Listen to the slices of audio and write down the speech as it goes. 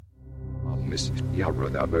Mrs.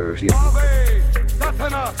 Yarodabers. Ave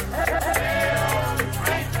Satanas! Hail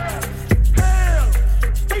Satan! Hail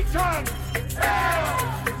Satan! Hail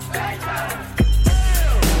Satan!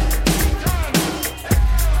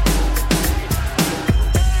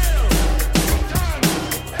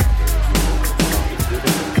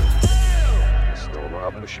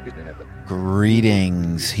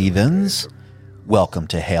 Greetings, heathens. Welcome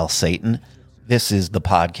to Hail Satan. This is the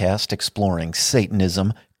podcast exploring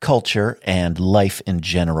Satanism, culture, and life in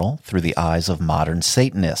general through the eyes of modern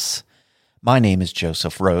Satanists. My name is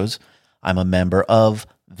Joseph Rose. I'm a member of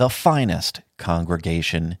the finest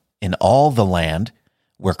congregation in all the land.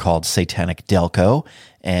 We're called Satanic Delco,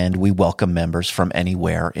 and we welcome members from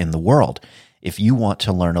anywhere in the world. If you want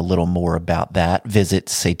to learn a little more about that, visit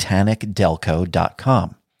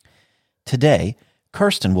satanicdelco.com. Today,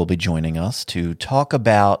 Kirsten will be joining us to talk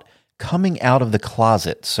about coming out of the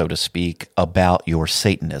closet, so to speak, about your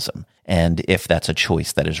Satanism, and if that's a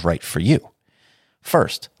choice that is right for you.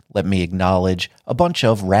 First, let me acknowledge a bunch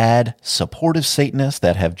of rad, supportive Satanists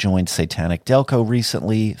that have joined Satanic Delco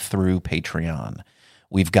recently through Patreon.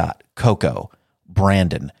 We've got Coco,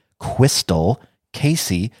 Brandon, Quistel,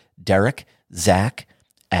 Casey, Derek, Zach,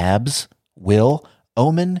 Abs, Will,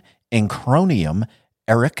 Omen, Incronium,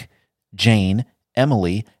 Eric, Jane,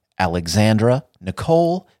 Emily, Alexandra,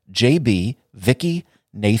 Nicole, JB, Vicky,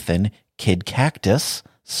 Nathan, Kid Cactus,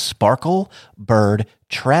 Sparkle, Bird,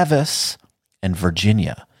 Travis, and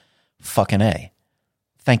Virginia. Fucking A.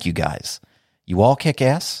 Thank you guys. You all kick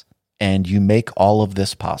ass, and you make all of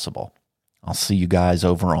this possible. I'll see you guys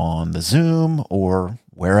over on the Zoom or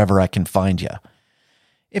wherever I can find you.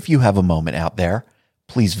 If you have a moment out there,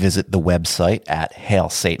 please visit the website at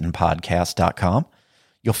hailsatanpodcast.com.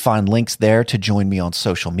 You'll find links there to join me on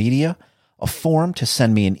social media, a form to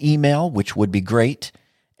send me an email, which would be great,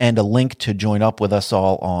 and a link to join up with us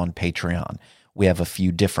all on Patreon. We have a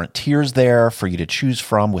few different tiers there for you to choose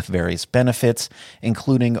from with various benefits,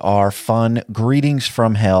 including our fun Greetings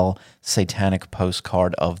from Hell Satanic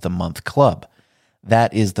Postcard of the Month Club.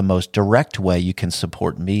 That is the most direct way you can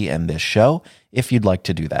support me and this show if you'd like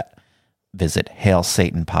to do that. Visit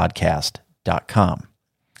hailsatanpodcast.com.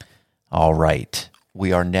 All right.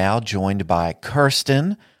 We are now joined by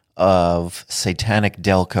Kirsten of Satanic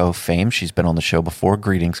Delco fame. She's been on the show before.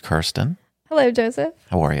 Greetings, Kirsten. Hello, Joseph.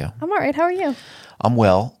 How are you? I'm all right. How are you? I'm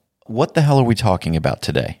well. What the hell are we talking about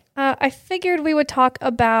today? I figured we would talk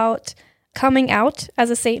about coming out as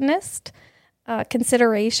a Satanist,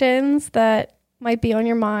 considerations that might be on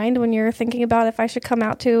your mind when you're thinking about if I should come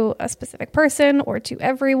out to a specific person or to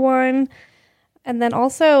everyone. And then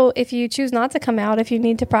also, if you choose not to come out, if you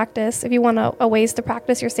need to practice, if you want a ways to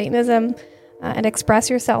practice your Satanism and express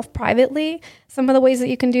yourself privately, some of the ways that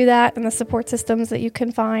you can do that and the support systems that you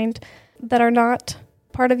can find that are not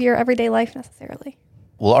part of your everyday life necessarily.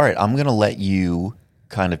 Well, all right, I'm going to let you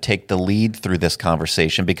kind of take the lead through this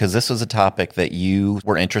conversation because this is a topic that you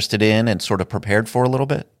were interested in and sort of prepared for a little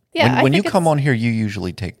bit. Yeah, when you come on here, you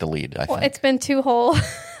usually take the lead, I think. It's been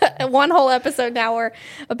one whole episode now. We're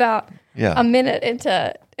about a minute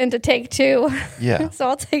into take two. Yeah. So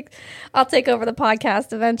I'll take over the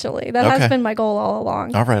podcast eventually. That has been my goal all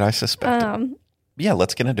along. All right, I suspect it. Yeah,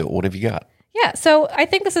 let's get into it. What have you got? Yeah, so I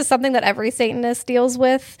think this is something that every Satanist deals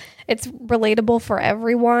with. It's relatable for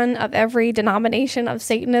everyone of every denomination of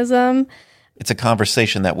Satanism. It's a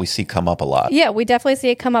conversation that we see come up a lot. Yeah, we definitely see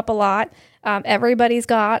it come up a lot. Everybody's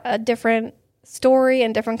got a different story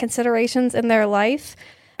and different considerations in their life.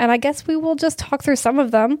 And I guess we will just talk through some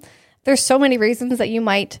of them. There's so many reasons that you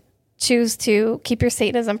might choose to keep your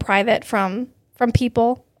Satanism private from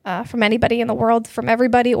people, from anybody in the world, from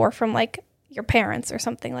everybody, or from like your parents or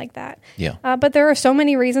something like that. Yeah. But there are so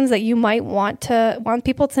many reasons that you might want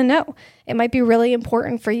people to know. It might be really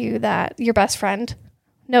important for you that your best friend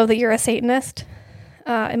know that you're a Satanist.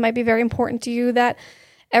 It might be very important to you that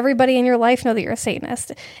everybody in your life know that you're a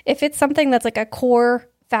Satanist. If it's something that's like a core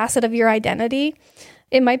facet of your identity,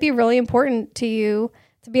 it might be really important to you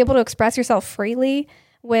to be able to express yourself freely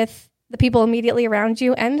with the people immediately around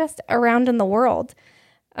you and just around in the world.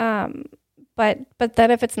 But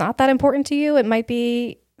then if it's not that important to you, it might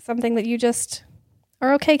be something that you just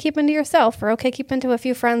are okay keeping to yourself or okay keeping to a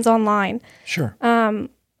few friends online. Sure. I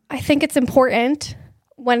think it's important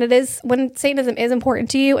when Satanism is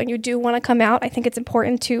important to you and you do want to come out. I think it's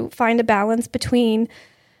important to find a balance between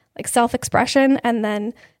like self-expression and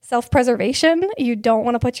then self-preservation. You don't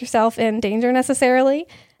want to put yourself in danger necessarily.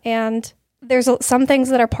 And there's some things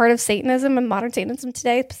that are part of Satanism and modern Satanism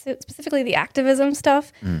today, specifically the activism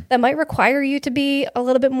stuff, that might require you to be a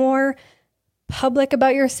little bit more public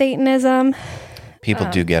about your Satanism. People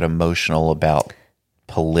do get emotional about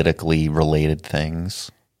politically related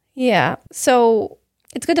things. Yeah. So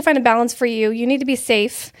it's good to find a balance for you. You need to be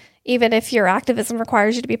safe, even if your activism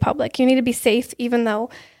requires you to be public. You need to be safe, even though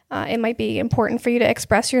it might be important for you to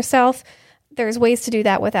express yourself. There's ways to do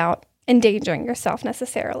that without endangering yourself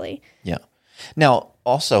necessarily. Yeah. Now,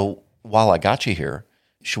 also, while I got you here,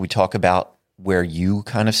 should we talk about where you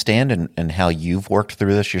kind of stand and how you've worked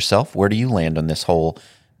through this yourself? Where do you land on this whole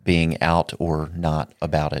being out or not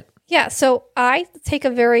about it? Yeah, so I take a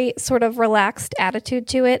very sort of relaxed attitude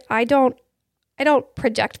to it. I don't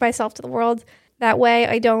project myself to the world that way.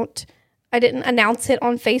 I didn't announce it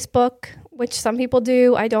on Facebook, which some people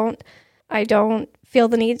do. I don't feel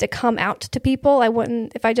the need to come out to people. I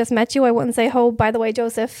wouldn't, if I just met you, I wouldn't say, "Oh, by the way,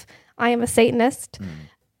 Joseph, I am a Satanist."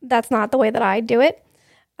 That's not the way that I do it.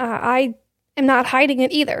 I am not hiding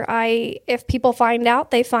it either. If people find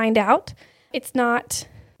out, they find out. It's not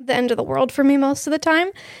the end of the world for me most of the time.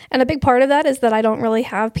 And a big part of that is that I don't really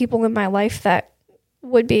have people in my life that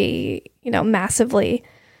would be, massively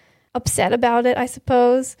upset about it, I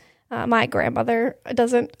suppose. My grandmother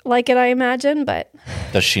doesn't like it, I imagine, but...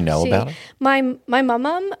 Does she know about it? My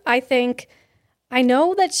mom, I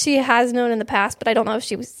know that she has known in the past, but I don't know if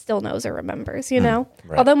she still knows or remembers, Right.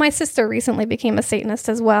 Although my sister recently became a Satanist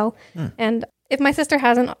as well. And if my sister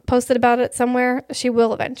hasn't posted about it somewhere, she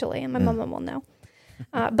will eventually, and my mom will know.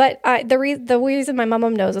 But the reason my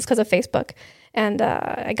mom knows is because of Facebook. And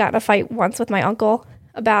I got in a fight once with my uncle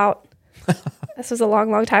about, this was a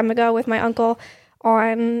long, long time ago, with my uncle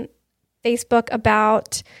on Facebook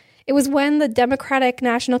about, it was when the Democratic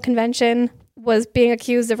National Convention was being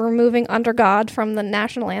accused of removing Under God from the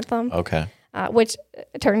national anthem. Okay. Which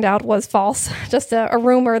it turned out was false. Just a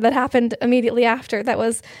rumor that happened immediately after that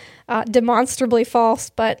was demonstrably false,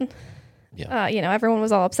 but everyone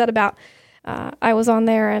was all upset about. I was on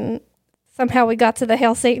there, and somehow we got to the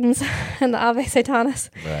Hail Satans and the Ave Satanas.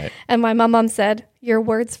 Right. And my mom said, "Your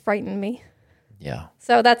words frighten me." Yeah.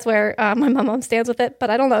 So that's where my mom stands with it, but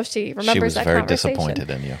I don't know if she remembers that She was very conversation. disappointed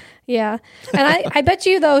in you. Yeah. And I bet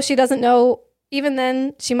you, though, she doesn't know, even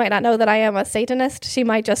then, she might not know that I am a Satanist. She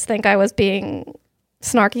might just think I was being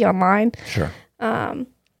snarky online. Sure.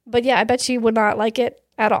 But yeah, I bet she would not like it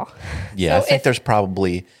at all. Yeah, So I think there's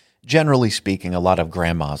probably, generally speaking, a lot of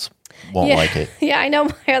grandmas won't like it. Yeah, I know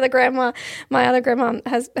my other grandma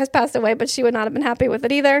has passed away, but she would not have been happy with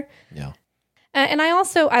it either. Yeah. And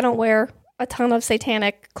I don't wear a ton of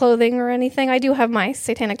satanic clothing or anything. I do have my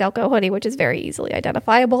Satanic Delco hoodie, which is very easily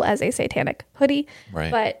identifiable as a satanic hoodie. Right.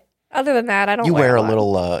 But other than that, I don't You wear a lot.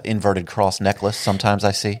 little inverted cross necklace sometimes,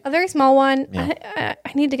 I see. A very small one. Yeah.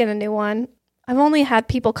 I need to get a new one. I've only had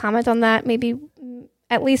people comment on that maybe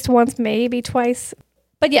at least once, maybe twice.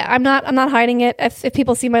 But yeah, I'm not hiding it. If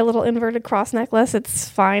people see my little inverted cross necklace, it's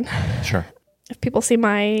fine. Sure. If people see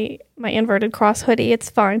my inverted cross hoodie, it's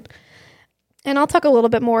fine. And I'll talk a little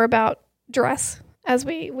bit more about dress as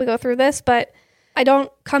we go through this, but I don't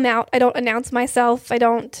come out. I don't announce myself. I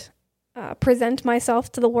don't present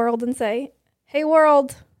myself to the world and say, "Hey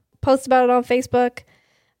world," post about it on Facebook.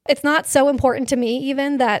 It's not so important to me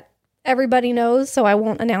even that everybody knows, so I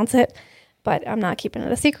won't announce it, but I'm not keeping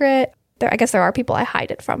it a secret. I guess there are people I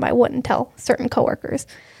hide it from. I wouldn't tell certain coworkers.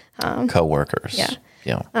 Coworkers. Yeah.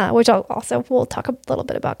 Yeah. Which we'll talk a little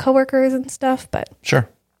bit about coworkers and stuff, but. Sure.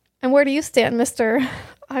 And where do you stand, Mr.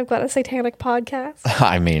 I've got a satanic podcast?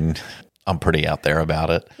 I mean, I'm pretty out there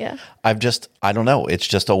about it. Yeah. I don't know. It's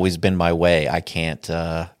just always been my way. I can't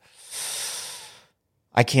do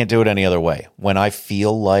it any other way. When I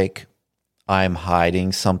feel like I'm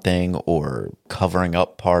hiding something or covering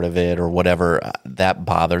up part of it or whatever, that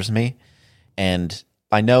bothers me. And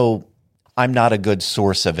I know I'm not a good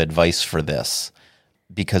source of advice for this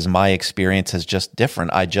because my experience is just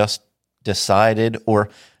different. I just decided, or,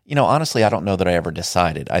 honestly, I don't know that I ever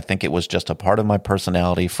decided. I think it was just a part of my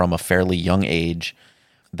personality from a fairly young age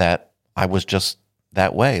that I was just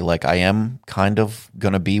that way. Like, I am kind of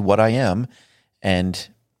going to be what I am. And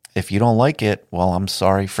if you don't like it, well, I'm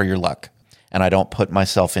sorry for your luck. And I don't put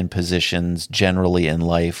myself in positions generally in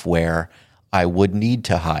life where I would need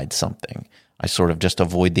to hide something. I sort of just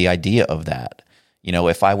avoid the idea of that.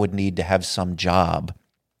 If I would need to have some job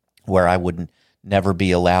where I would never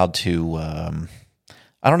be allowed to,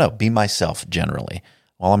 be myself generally,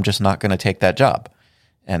 well, I'm just not going to take that job.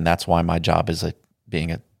 And that's why my job is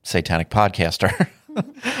being a satanic podcaster,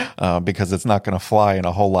 because it's not going to fly in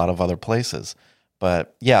a whole lot of other places.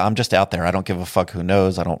 But yeah, I'm just out there. I don't give a fuck who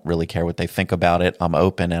knows. I don't really care what they think about it. I'm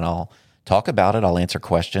open and I'll talk about it. I'll answer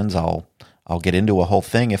questions. I'll get into a whole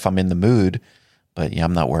thing if I'm in the mood. But yeah,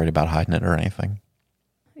 I'm not worried about hiding it or anything.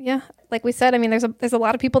 Yeah. like we said, I mean, there's a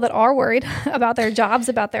lot of people that are worried about their jobs,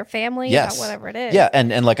 about their family, about whatever it is. Yeah,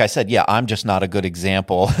 and like I said, yeah, I'm just not a good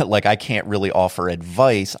example. Like I can't really offer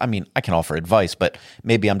advice. I mean, I can offer advice, but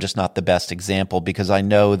maybe I'm just not the best example because I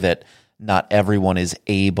know that not everyone is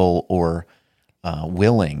able or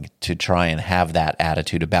willing to try and have that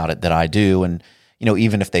attitude about it that I do. And,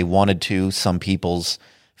 even if they wanted to, some people's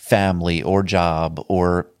family or job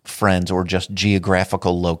or friends or just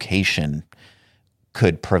geographical location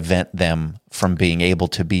could prevent them from being able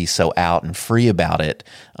to be so out and free about it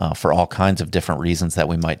for all kinds of different reasons that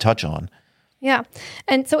we might touch on. Yeah.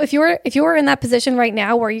 And so if you're in that position right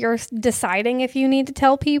now where you're deciding if you need to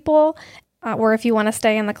tell people or if you want to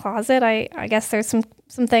stay in the closet, I guess there's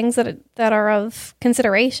some things that are of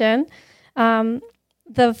consideration.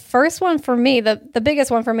 The first one for me, the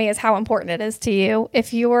biggest one for me is how important it is to you.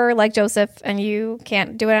 If you're like Joseph and you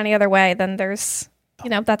can't do it any other way, then there's,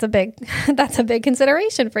 that's a big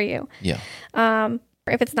consideration for you. Yeah.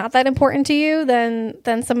 If it's not that important to you,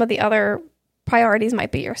 then some of the other priorities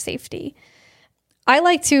might be your safety. I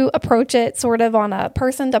like to approach it sort of on a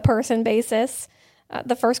person-to-person basis.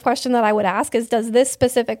 The first question that I would ask is, does this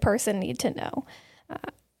specific person need to know?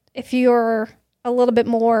 If you're a little bit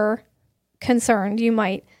more concerned, you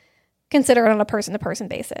might consider it on a person-to-person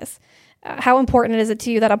basis. How important is it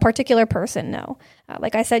to you that a particular person know?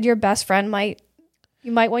 Like I said, your best friend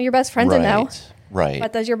you might want your best friend to know. Right.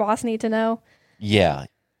 But does your boss need to know? Yeah.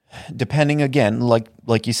 Depending, again,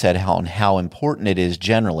 like you said, how important it is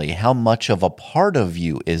generally, how much of a part of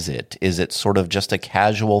you is it? Is it sort of just a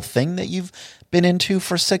casual thing that you've been into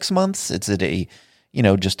for 6 months? Is it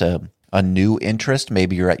just a new interest?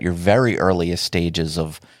 Maybe you're at your very earliest stages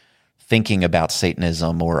of thinking about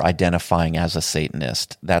Satanism or identifying as a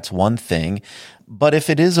Satanist. That's one thing. But if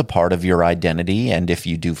it is a part of your identity and if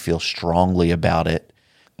you do feel strongly about it,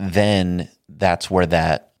 then that's where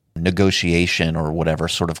that negotiation or whatever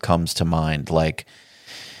sort of comes to mind. Like,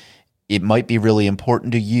 it might be really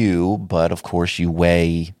important to you, but of course you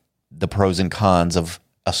weigh the pros and cons of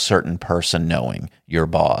a certain person knowing, your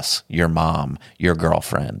boss, your mom, your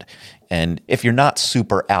girlfriend. And if you're not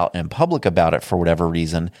super out in public about it for whatever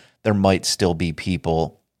reason, there might still be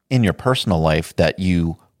people in your personal life that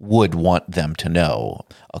you would want them to know,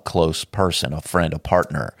 a close person, a friend, a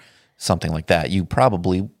partner, something like that. You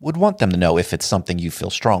probably would want them to know if it's something you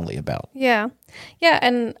feel strongly about. Yeah. Yeah.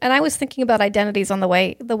 And I was thinking about identities on the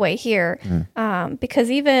way here,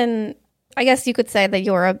 because even, I guess you could say that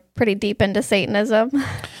you're pretty deep into Satanism.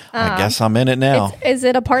 I guess I'm in it now. Is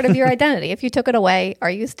it a part of your identity? If you took it away,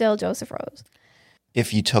 are you still Joseph Rose?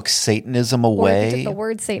 If you took Satanism away, or if you took the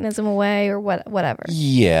word Satanism away, or whatever.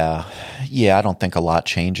 Yeah. I don't think a lot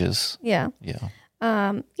changes. Yeah.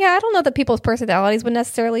 I don't know that people's personalities would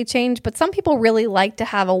necessarily change, but some people really like to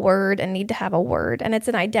have a word and need to have a word, and it's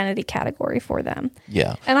an identity category for them.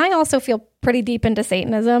 Yeah. And I also feel pretty deep into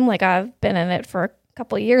Satanism. Like, I've been in it for a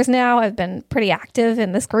couple of years now. I've been pretty active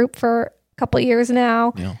in this group for a couple of years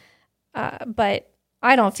now. Yeah. But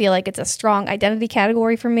I don't feel like it's a strong identity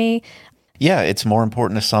category for me. Yeah, it's more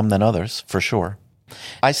important to some than others, for sure.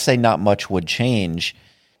 I say not much would change,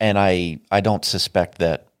 and I don't suspect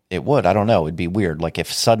that it would. I don't know. It'd be weird. Like,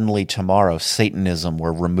 if suddenly tomorrow Satanism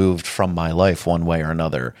were removed from my life one way or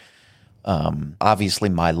another, obviously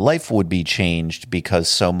my life would be changed because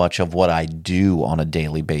so much of what I do on a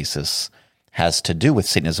daily basis has to do with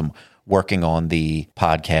Satanism, working on the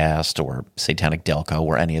podcast or Satanic Delco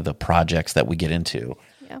or any of the projects that we get into.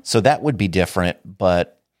 Yeah. So that would be different,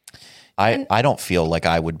 but I don't feel like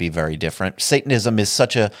I would be very different. Satanism is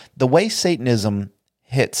the way Satanism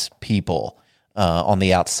hits people on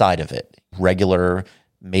the outside of it, regular,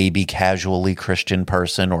 maybe casually Christian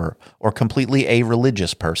person or completely a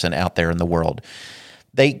religious person out there in the world,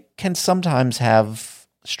 they can sometimes have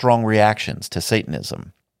strong reactions to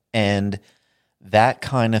Satanism. And that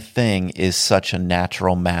kind of thing is such a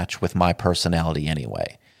natural match with my personality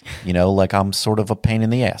anyway. Like, I'm sort of a pain in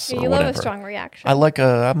the ass. You or love whatever. a strong reaction.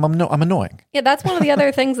 I'm annoying. Yeah, that's one of the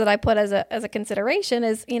other things that I put as a consideration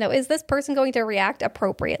is, is this person going to react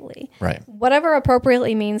appropriately? Right. Whatever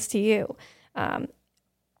appropriately means to you.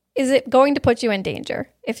 Is it going to put you in danger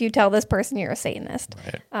if you tell this person you're a Satanist?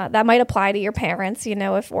 Right. That might apply to your parents,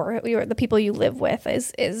 or the people you live with.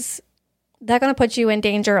 Is that going to put you in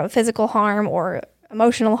danger of physical harm or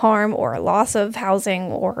emotional harm or loss of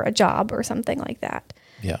housing or a job or something like that?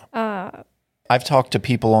 Yeah. I've talked to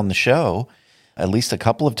people on the show at least a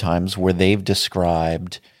couple of times where they've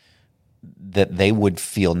described that they would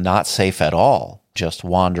feel not safe at all just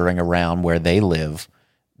wandering around where they live,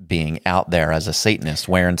 being out there as a Satanist,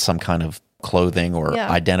 wearing some kind of clothing or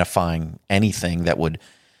identifying anything that would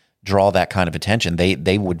draw that kind of attention,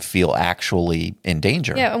 they would feel actually in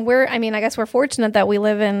danger. Yeah, and I guess we're fortunate that we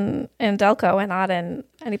live in Delco and not in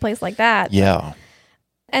any place like that. Yeah.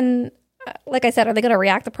 And like I said, are they going to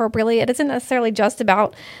react appropriately? It isn't necessarily just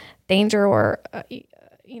about danger or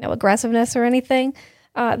aggressiveness or anything.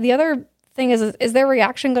 The other thing is their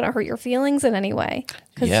reaction going to hurt your feelings in any way?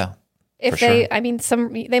 Yeah. If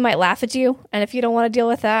they might laugh at you, and if you don't want to deal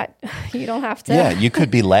with that, you don't have to. Yeah, you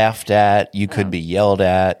could be laughed at, you could be yelled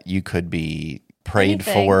at, you could be prayed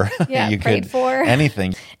Anything. for. Yeah, you prayed could, for.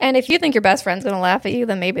 anything. And if you think your best friend's going to laugh at you,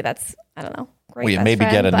 then maybe that's, I don't know, great. Well, you best maybe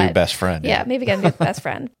friend, get a new but- best friend. Yeah, maybe get a new best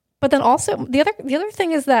friend. But then also the other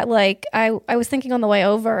thing is that, like, I was thinking on the way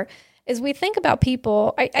over, is we think about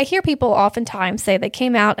people. I hear people oftentimes say they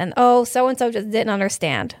came out and so and so just didn't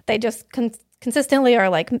understand. They just consistently are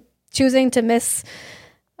like choosing to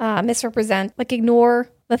misrepresent, like ignore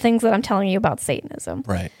the things that I'm telling you about Satanism.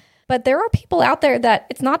 Right. But there are people out there that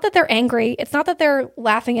it's not that they're angry, it's not that they're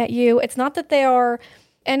laughing at you, it's not that they are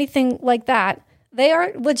anything like that. They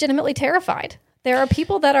are legitimately terrified. There are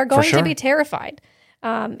people that are going to be terrified.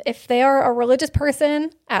 If they are a religious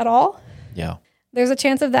person at all, Yeah. there's a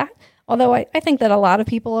chance of that. Although I think that a lot of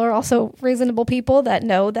people are also reasonable people that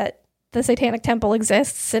know that the Satanic Temple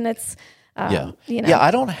exists and it's, Yeah. you know. Yeah, I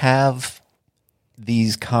don't have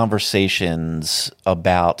these conversations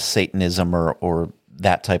about Satanism or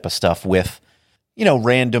that type of stuff with,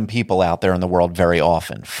 random people out there in the world very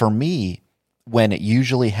often. For me, when it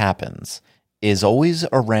usually happens is always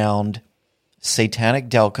around Satanic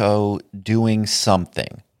Delco doing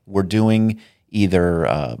something. We're doing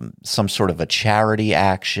either some sort of a charity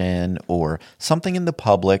action or something in the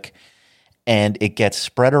public, and it gets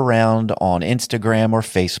spread around on Instagram or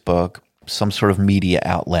Facebook, some sort of media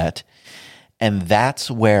outlet. And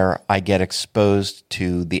that's where I get exposed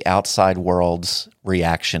to the outside world's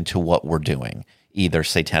reaction to what we're doing, either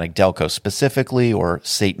Satanic Delco specifically or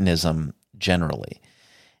Satanism generally.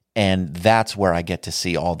 And that's where I get to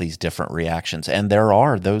see all these different reactions. And there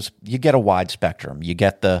are those, you get a wide spectrum. You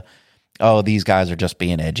get the, these guys are just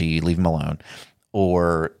being edgy, leave them alone.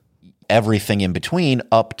 Or everything in between,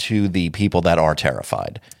 up to the people that are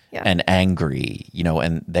terrified and angry,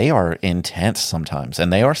 and they are intense sometimes.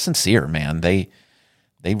 And they are sincere, man. They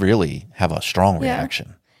really have a strong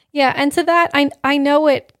reaction. Yeah, and to that, I know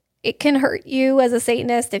it can hurt you as a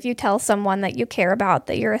Satanist if you tell someone that you care about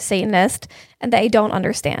that you're a Satanist and they don't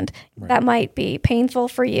understand. Right. That might be painful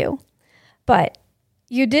for you. But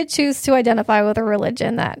you did choose to identify with a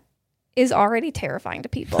religion that is already terrifying to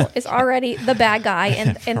people, is already the bad guy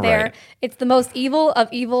in there. Right. It's the most evil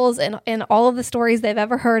of evils in all of the stories they've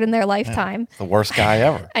ever heard in their lifetime. The worst guy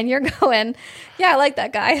ever. And you're going, yeah, I like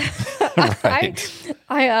that guy. Right.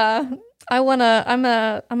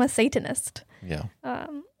 I'm a Satanist. Yeah.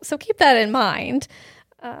 So keep that in mind.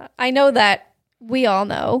 I know that we all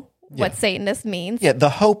know what Satanist means. Yeah, the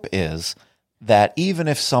hope is that even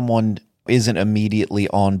if someone isn't immediately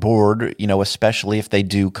on board, especially if they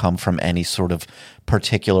do come from any sort of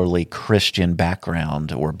particularly Christian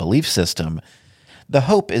background or belief system, the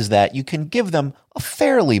hope is that you can give them a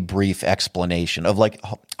fairly brief explanation of like,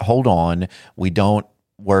 hold on, we don't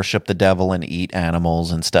worship the devil and eat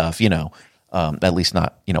animals and stuff, at least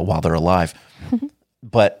not, while they're alive.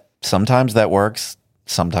 But sometimes that works.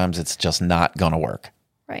 Sometimes it's just not going to work.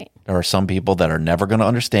 Right. There are some people that are never going to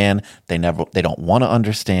understand. They don't want to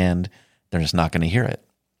understand. They're just not going to hear it.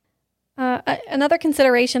 Another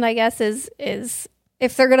consideration, I guess, is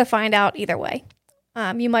if they're going to find out either way,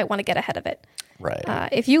 you might want to get ahead of it. Right.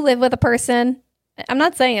 If you live with a person, I'm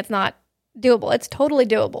not saying it's not doable. It's totally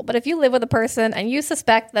doable. But if you live with a person and you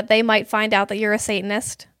suspect that they might find out that you're a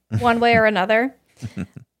Satanist one way or another,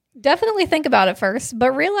 definitely think about it first,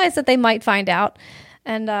 but realize that they might find out.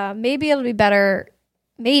 And maybe it'll be better.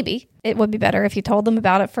 Maybe it would be better if you told them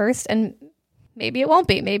about it first, and maybe it won't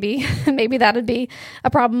be. Maybe that'd be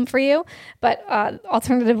a problem for you. But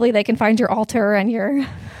alternatively, they can find your altar and your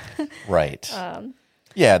right.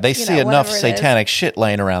 They see enough satanic is. Shit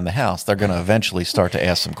laying around the house. They're going to eventually start to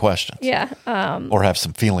ask some questions. Yeah. Or have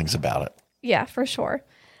some feelings about it. Yeah, for sure.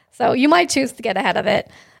 So you might choose to get ahead of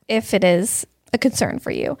it if it is a concern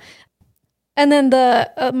for you. And then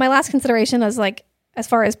my last consideration is like, as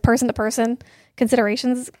far as person to person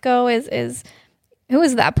considerations go, is who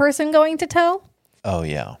is that person going to tell? Oh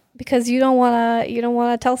yeah. Because you don't want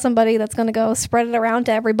to tell somebody that's going to go spread it around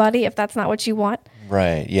to everybody if that's not what you want.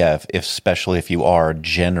 Right. Yeah. If especially if you are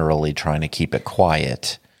generally trying to keep it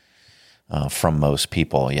quiet from most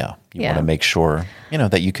people. Yeah. You want to make sure,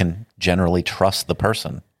 that you can generally trust the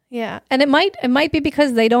person. Yeah. And it might be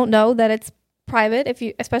because they don't know that it's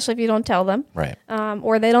private, especially if you don't tell them, Right.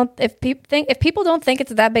 or they don't. If people don't think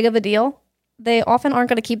it's that big of a deal, they often aren't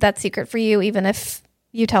going to keep that secret for you, even if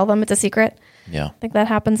you tell them it's a secret. Yeah. I think that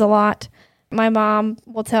happens a lot. My mom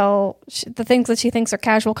will tell the things that she thinks are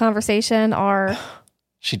casual conversation are.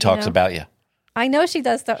 She talks about you. I know she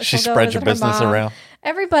does. She spreads your business around.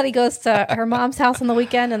 Everybody goes to her mom's house on the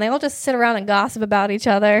weekend, and they all just sit around and gossip about each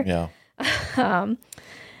other. Yeah.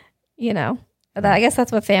 I guess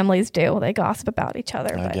that's what families do. They gossip about each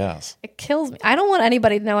other. I guess. It kills me. I don't want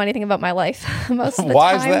anybody to know anything about my life most of the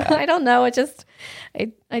Why time. is that? I don't know.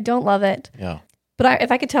 I don't love it. Yeah. But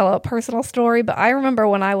if I could tell a personal story, but I remember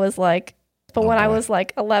when I was like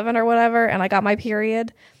 11 or whatever, and I got my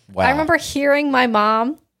period. Wow. I remember hearing my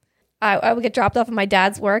mom. I would get dropped off at my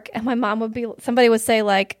dad's work, and my mom somebody would say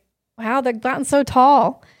like, "Wow, they've gotten so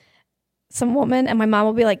tall." Some woman, and my mom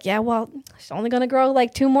would be like, "Yeah, well, she's only going to grow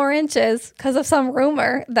like 2 more inches because of some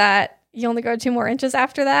rumor that you only grow 2 more inches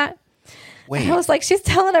after that." Wait. And I was like, she's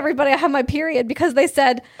telling everybody I have my period because they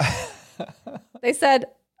said,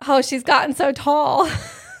 "Oh, she's gotten so tall."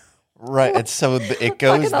 Right. And so it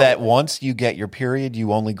goes that once you get your period,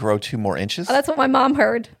 you only grow 2 more inches? That's what my mom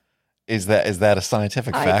heard. Is that a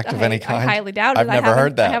scientific fact of any kind? I highly doubt it. I've never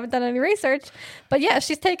heard that. I haven't done any research. But yeah,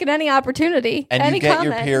 she's taken any opportunity. And any you get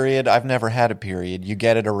comment. your period. I've never had a period. You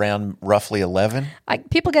get it around roughly 11?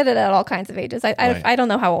 People get it at all kinds of ages. Right. I don't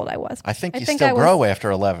know how old I was. I think you still grow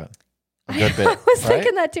after 11. A good bit. I was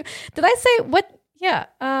thinking that too. Did I say what? Yeah.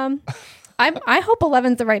 I hope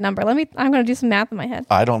 11's the right number. I'm going to do some math in my head.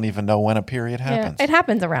 I don't even know when a period happens. Yeah, it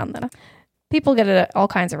happens around then. People get it at all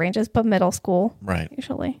kinds of ranges, but middle school. Right.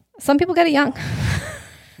 Usually. Some people get it young.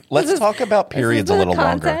 Let's talk about periods a little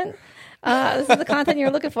longer. This is the content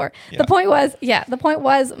you're looking for. Yeah. The point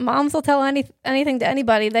was moms will tell anything to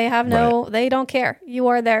anybody. They have they don't care. You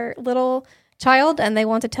are their little child, and they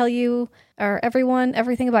want to tell you or everyone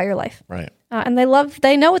everything about your life. Right. And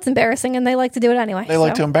they know it's embarrassing, and they like to do it anyway. They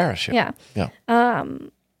like to embarrass you. Yeah. Yeah.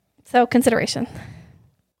 So consideration.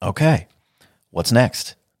 Okay. What's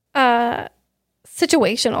next?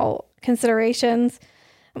 Situational considerations.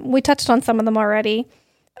 We touched on some of them already.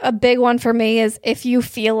 A big one for me is if you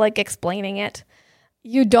feel like explaining it.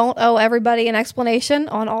 You don't owe everybody an explanation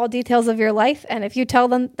on all details of your life, and if you tell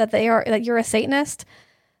them that you're a Satanist,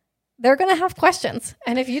 they're going to have questions.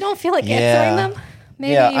 And if you don't feel like answering them,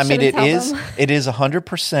 maybe you shouldn't tell them. It is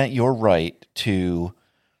 100% your right to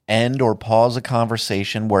end or pause a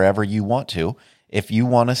conversation wherever you want to. If you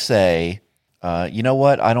want to say, you know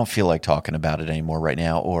what, I don't feel like talking about it anymore right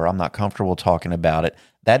now, or I'm not comfortable talking about it.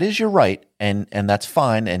 That is your right, and that's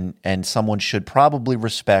fine, and someone should probably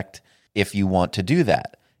respect if you want to do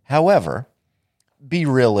that. However, be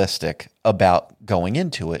realistic about going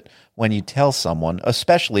into it when you tell someone,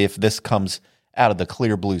 especially if this comes out of the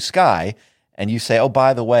clear blue sky, and you say, oh,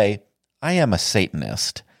 by the way, I am a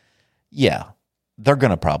Satanist. Yeah, they're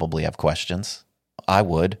going to probably have questions. I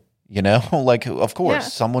would. Like, of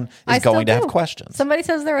course, someone is going to have questions. Somebody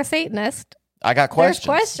says they're a Satanist. I got questions.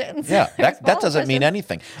 There's questions. Yeah, that doesn't mean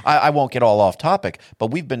anything. I won't get all off topic,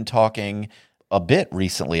 but we've been talking a bit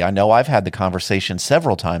recently. I know I've had the conversation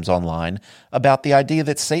several times online about the idea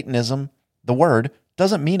that Satanism, the word,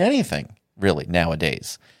 doesn't mean anything, really,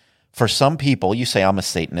 nowadays. For some people, you say, I'm a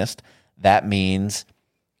Satanist. That means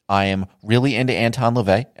I am really into Anton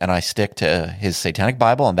LaVey, and I stick to his Satanic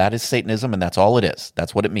Bible, and that is Satanism, and that's all it is.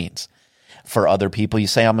 That's what it means. For other people, you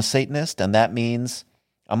say, I'm a Satanist, and that means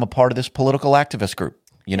I'm a part of this political activist group,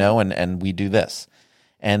 and we do this.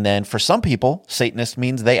 And then for some people, Satanist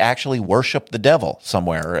means they actually worship the devil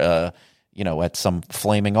somewhere, at some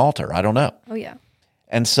flaming altar. I don't know. Oh, yeah.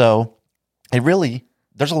 And so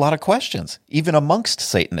there's a lot of questions, even amongst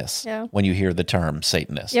Satanists, when you hear the term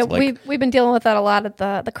Satanist. Yeah, we've been dealing with that a lot at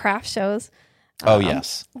the craft shows.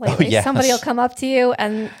 Yes. Somebody will come up to you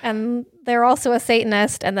and they're also a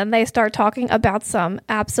Satanist, and then they start talking about some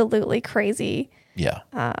absolutely crazy. Yeah.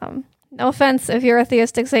 No offense if you're a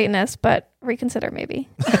theistic Satanist, but reconsider maybe.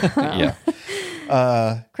 Yeah.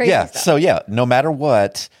 Crazy stuff. So no matter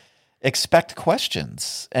what, expect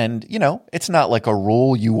questions. And, it's not like a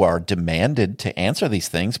rule you are demanded to answer these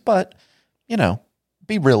things, but,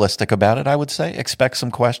 be realistic about it, I would say. Expect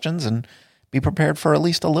some questions and be prepared for at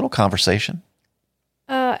least a little conversation.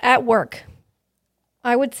 At work,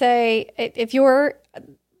 I would say if your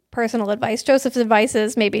personal advice, Joseph's advice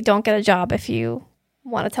is maybe don't get a job if you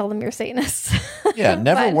want to tell them you're Satanists. Yeah,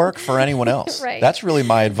 never work for anyone else. Right. That's really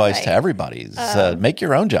my advice to everybody is make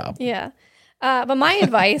your own job. Yeah. But my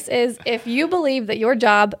advice is if you believe that your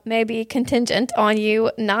job may be contingent on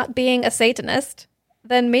you not being a Satanist,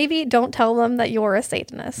 then maybe don't tell them that you're a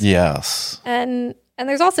Satanist. Yes. And And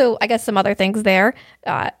there's also, I guess, some other things there.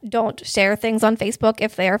 Don't share things on Facebook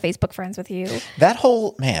if they are Facebook friends with you. That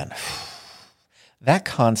whole, man, that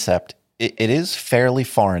concept, it is fairly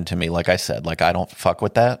foreign to me. Like I said, like I don't fuck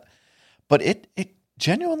with that. But it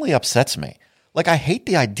genuinely upsets me. Like I hate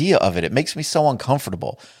the idea of it. It makes me so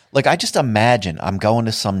uncomfortable. Like I just imagine I'm going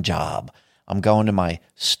to some job. I'm going to my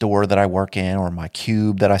store that I work in or my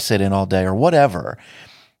cube that I sit in all day or whatever.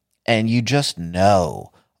 And you just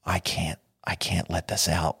know I can't let this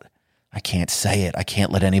out. I can't say it. I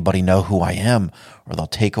can't let anybody know who I am or they'll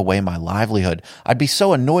take away my livelihood. I'd be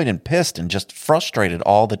so annoyed and pissed and just frustrated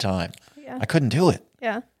all the time. Yeah. I couldn't do it.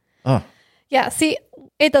 Yeah. Oh. Yeah. See,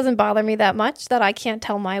 it doesn't bother me that much that I can't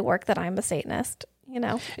tell my work that I'm a Satanist, you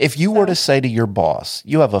know? If you were to say to your boss,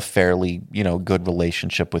 you have a fairly, good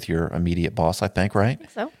relationship with your immediate boss, I think, right?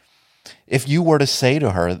 So? If you were to say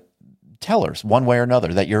to her, tell her one way or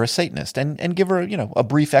another that you're a Satanist and give her, a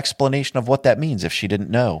brief explanation of what that means if she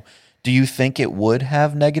didn't know. Do you think it would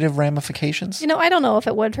have negative ramifications? I don't know if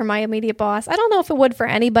it would for my immediate boss. I don't know if it would for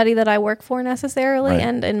anybody that I work for necessarily, Right.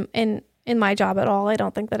 and in my job at all. I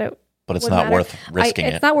don't think that it. But it's would not matter. worth risking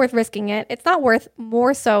it. It's not worth risking it. It's not worth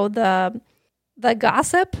more so the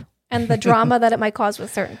gossip and the drama that it might cause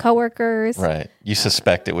with certain coworkers. Right. You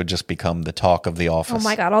suspect it would just become the talk of the office. Oh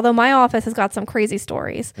my God! Although my office has got some crazy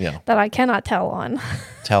stories that I cannot tell on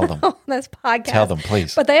Tell them. this podcast. Tell them,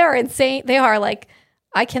 please. But they are insane. They are like,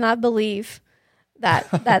 I cannot believe that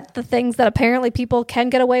the things that apparently people can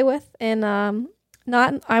get away with in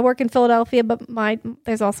I work in Philadelphia, but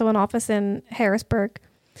there's also an office in Harrisburg,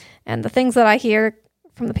 and the things that I hear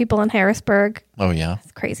from the people in Harrisburg, Oh, yeah.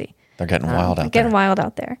 it's crazy. They're getting wild out Getting there. wild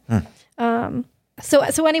out there.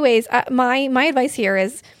 So anyways, my advice here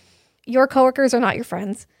is your coworkers are not your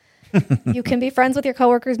friends. You can be friends with your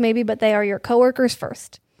coworkers maybe, but they are your coworkers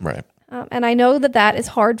first. Right. And I know that is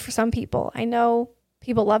hard for some people. I know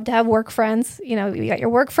people love to have work friends. You got your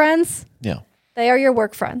work friends. Yeah. They are your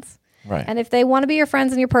work friends. Right. And if they want to be your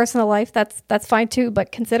friends in your personal life, that's fine too.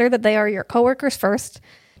 But consider that they are your coworkers first.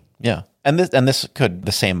 Yeah. And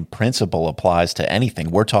the same principle applies to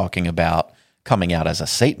anything. We're talking about coming out as a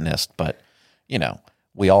Satanist, but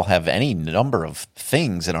we all have any number of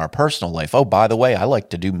things in our personal life. Oh, by the way, I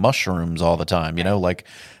like to do mushrooms all the time,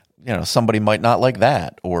 somebody might not like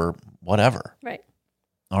that or whatever. Right.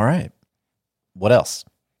 All right. What else?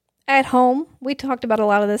 At home, we talked about a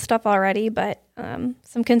lot of this stuff already, but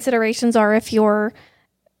some considerations are if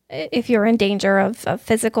you're in danger of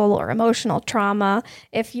physical or emotional trauma,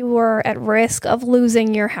 if you were at risk of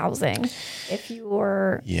losing your housing, if you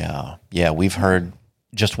were... Yeah. We've heard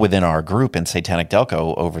just within our group in Satanic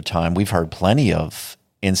Delco over time, we've heard plenty of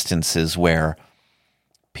instances where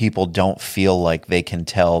people don't feel like they can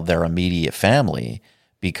tell their immediate family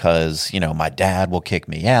because, my dad will kick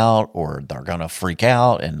me out or they're going to freak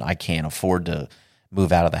out and I can't afford to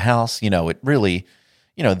move out of the house. It really...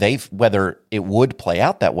 whether it would play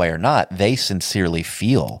out that way or not, they sincerely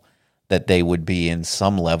feel that they would be in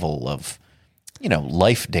some level of,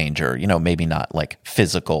 life danger, maybe not like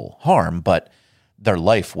physical harm, but their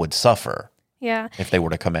life would suffer if they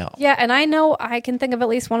were to come out. Yeah, and I know I can think of at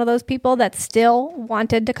least one of those people that still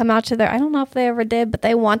wanted to come out to I don't know if they ever did, but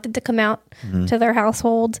they wanted to come out to their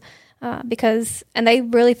household and they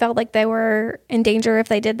really felt like they were in danger if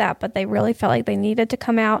they did that, but they really felt like they needed to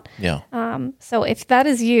come out. Yeah. So if that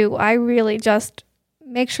is you, I really just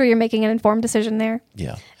make sure you're making an informed decision there.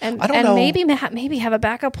 Yeah. And I don't know. maybe have a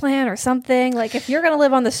backup plan or something. Like if you're going to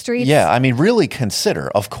live on the streets. Yeah. Really consider,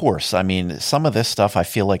 of course. Some of this stuff I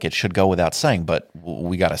feel like it should go without saying, but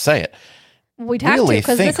we got to say it. We'd have Really to,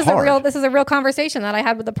 because think hard. this is a real conversation that I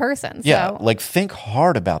had with the person. Yeah. So. Like think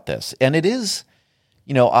hard about this. And it is,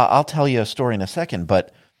 I'll tell you a story in a second,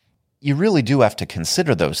 but you really do have to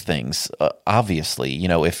consider those things. Obviously,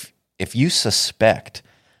 if you suspect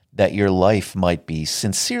that your life might be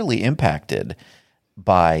sincerely impacted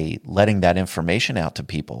by letting that information out to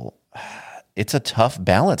people, it's a tough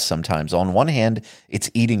balance sometimes. On one hand,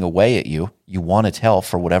 it's eating away at you. You want to tell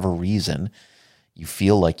for whatever reason. You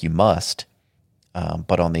feel like you must.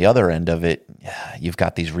 But on the other end of it, you've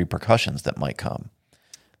got these repercussions that might come.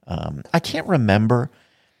 I can't remember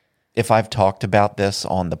if I've talked about this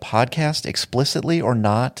on the podcast explicitly or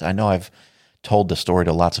not. I know I've told the story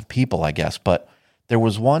to lots of people, I guess, but there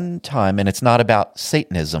was one time, and it's not about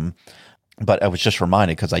Satanism, but I was just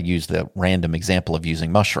reminded because I used the random example of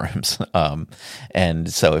using mushrooms.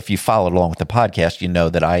 And so if you followed along with the podcast, you know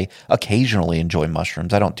that I occasionally enjoy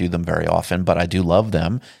mushrooms. I don't do them very often, but I do love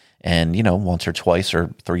them. And, once or twice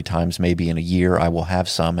or 3 times maybe in a year, I will have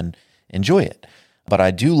some and enjoy it. But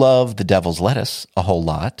I do love the devil's lettuce a whole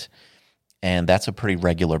lot, and that's a pretty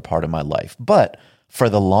regular part of my life. But For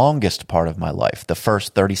the longest part of my life, the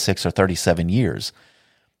first 36 or 37 years,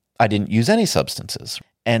 I didn't use any substances.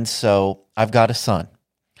 And so I've got a son.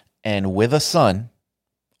 And with a son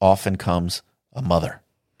often comes a mother.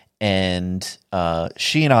 And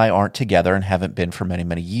she and I aren't together and haven't been for many,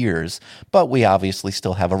 many years, but we obviously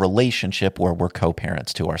still have a relationship where we're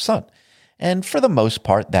co-parents to our son. And for the most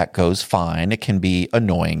part, that goes fine. It can be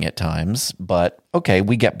annoying at times, but okay,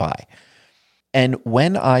 we get by. And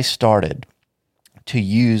when I started to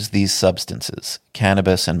use these substances,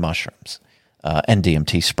 cannabis and mushrooms, and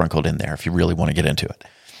DMT sprinkled in there if you really want to get into it.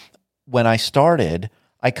 When I started,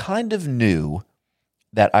 I kind of knew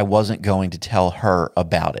that I wasn't going to tell her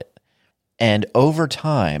about it. And over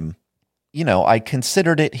time, I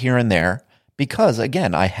considered it here and there because,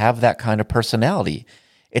 again, I have that kind of personality.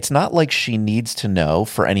 It's not like she needs to know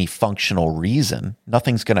for any functional reason.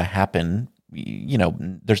 Nothing's going to happen.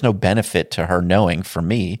 There's no benefit to her knowing for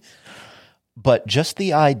me. But just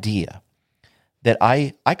the idea that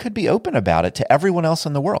I could be open about it to everyone else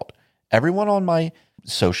in the world. Everyone on my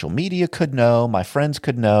social media could know, my friends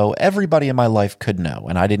could know, everybody in my life could know,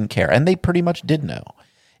 and I didn't care. And they pretty much did know,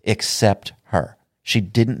 except her. She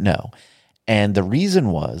didn't know. And the reason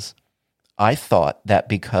was, I thought that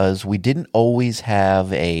because we didn't always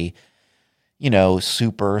have a,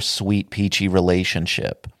 super sweet, peachy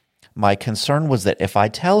relationship, my concern was that if I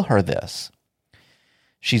tell her this,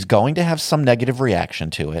 she's going to have some negative reaction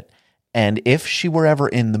to it. And if she were ever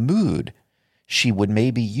in the mood, she would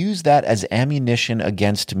maybe use that as ammunition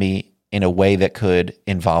against me in a way that could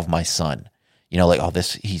involve my son.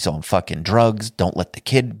 He's on fucking drugs. Don't let the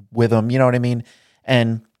kid with him. You know what I mean?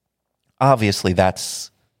 And obviously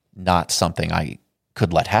that's not something I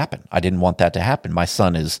could let happen. I didn't want that to happen. My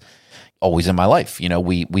son is always in my life.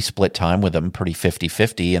 We split time with him pretty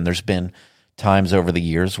 50-50. And there's been times over the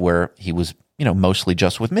years where he was, mostly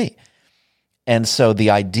just with me. And so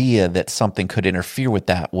the idea that something could interfere with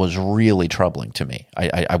that was really troubling to me.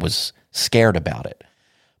 I was scared about it.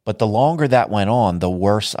 But the longer that went on, the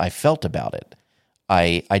worse I felt about it.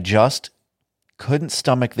 I just couldn't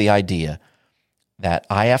stomach the idea that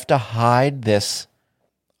I have to hide this,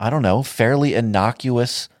 fairly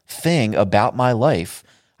innocuous thing about my life.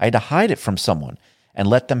 I had to hide it from someone and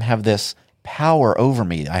let them have this power over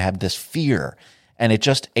me. I have this fear, and it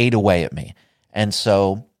just ate away at me. And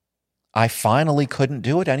so I finally couldn't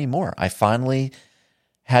do it anymore. I finally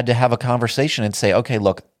had to have a conversation and say, okay,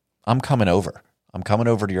 look, I'm coming over. I'm coming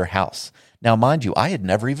over to your house. Now, mind you, I had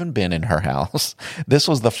never even been in her house. This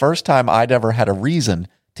was the first time I'd ever had a reason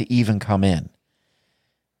to even come in.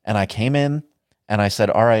 And I came in and I said,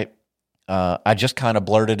 all right, I just kind of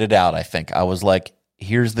blurted it out, I think. I was like,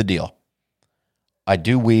 here's the deal. I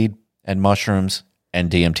do weed and mushrooms and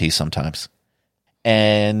DMT sometimes.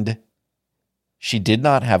 And she did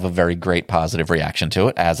not have a very great positive reaction to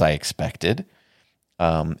it, as I expected.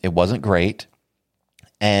 It wasn't great.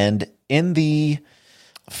 And in the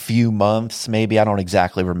few months, maybe, I don't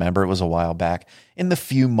exactly remember, it was a while back, in the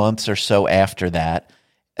few months or so after that,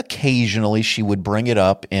 occasionally she would bring it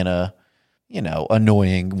up in a,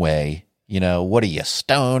 annoying way. What are you,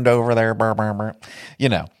 stoned over there? Burr, burr, burr.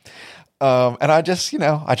 And I just,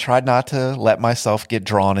 I tried not to let myself get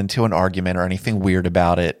drawn into an argument or anything weird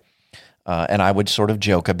about it. And I would sort of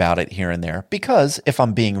joke about it here and there because, if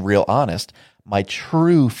I'm being real honest, my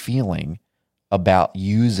true feeling about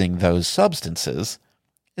using those substances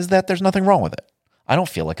is that there's nothing wrong with it. I don't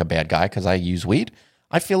feel like a bad guy because I use weed.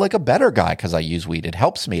 I feel like a better guy because I use weed. It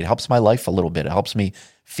helps me. It helps my life a little bit. It helps me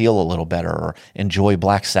feel a little better or enjoy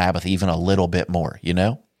Black Sabbath even a little bit more,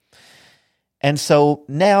 And so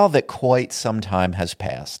now that quite some time has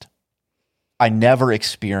passed, I never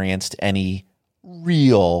experienced any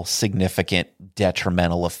real significant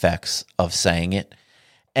detrimental effects of saying it.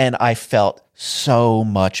 And I felt so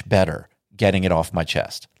much better getting it off my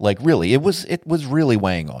chest. Like, really, it was really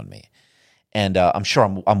weighing on me. And I'm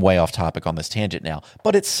sure I'm way off topic on this tangent now,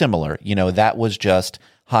 but it's similar. That was just,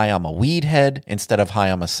 hi, I'm a weed head instead of, hi,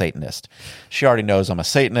 I'm a Satanist. She already knows I'm a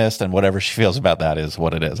Satanist, and whatever she feels about that is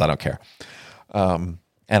what it is. I don't care. And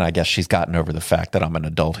I guess she's gotten over the fact that I'm an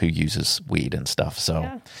adult who uses weed and stuff.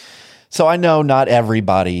 So I know not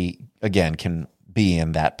everybody, again, can be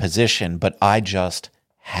in that position, but I just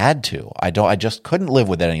had to. I just couldn't live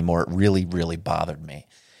with it anymore. It really, really bothered me.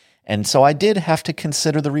 And so I did have to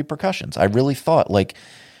consider the repercussions. I really thought, like,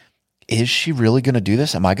 is she really going to do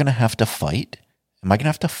this? Am I going to have to fight? Am I going to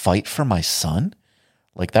have to fight for my son?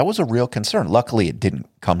 Like, that was a real concern. Luckily, it didn't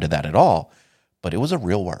come to that at all, but it was a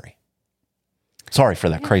real worry. Sorry for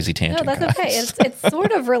that crazy tangent. No, that's guys. okay. It's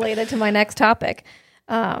sort of related to my next topic,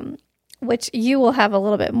 which you will have a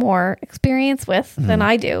little bit more experience with than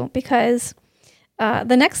I do, because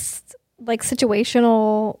The next like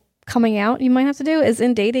situational coming out you might have to do is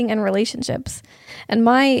in dating and relationships. And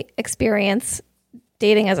my experience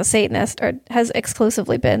dating as a Satanist has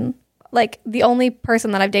exclusively been like the only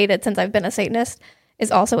person that I've dated since I've been a Satanist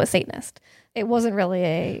is also a Satanist. It wasn't really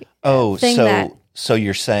a thing that so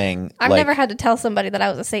you're saying I've never had to tell somebody that I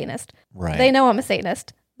was a Satanist. Right. They know I'm a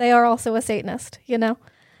Satanist. They are also a Satanist, you know?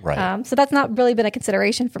 Right. So that's not really been a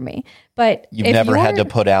consideration for me. But You've never had to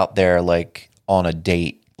put out there like on a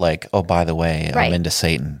date, like, oh, by the way, I'm into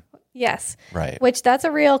Satan. Yes. Right. Which that's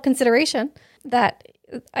a real consideration that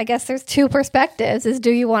I guess there's two perspectives is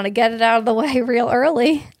do you want to get it out of the way real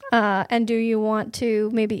early? And do you want to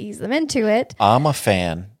maybe ease them into it? I'm a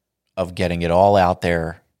fan of getting it all out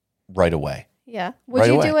there right away. Yeah. Would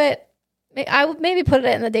you do it? I would maybe put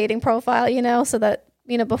it in the dating profile, you know, so that,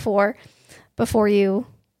 you know, before you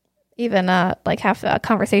even like have a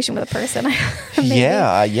conversation with a person.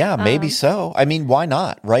 Maybe so. I mean, why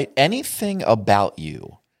not, right? Anything about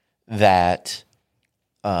you that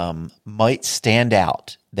might stand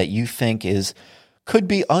out that you think could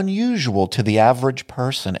be unusual to the average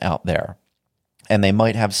person out there, and they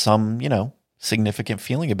might have some, you know, significant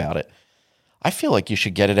feeling about it. I feel like you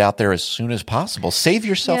should get it out there as soon as possible. Save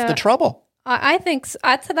yourself the trouble. I think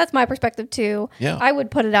I'd say that's my perspective too. Yeah. I would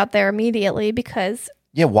put it out there immediately because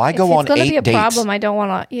why go on 8 dates? It's going to be a problem. I don't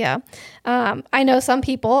want to. Yeah. I know some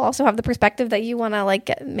people also have the perspective that you want to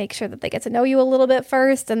like make sure that they get to know you a little bit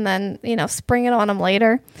first, and then, you know, spring it on them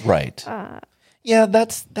later. Right.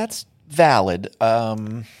 That's valid.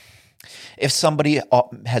 If somebody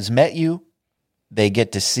has met you, they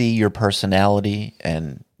get to see your personality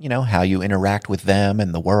and, you know, how you interact with them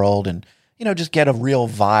and the world, and, you know, just get a real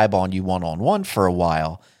vibe on you one-on-one for a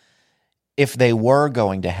while. If they were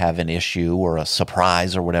going to have an issue or a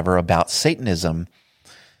surprise or whatever about Satanism,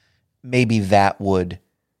 maybe that would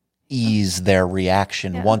ease their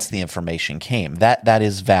reaction once the information came. That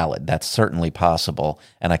is valid. That's certainly possible,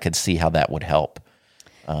 and I could see how that would help.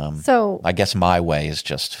 So I guess my way is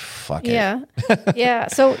just fuck it. Yeah.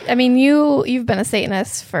 So I mean, you've been a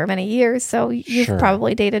Satanist for many years, so you've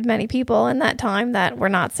probably dated many people in that time that were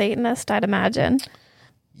not Satanist, I'd imagine.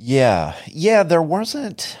 Yeah. There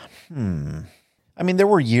wasn't. I mean, there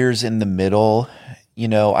were years in the middle. You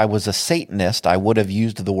know, I was a Satanist. I would have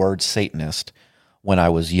used the word Satanist when I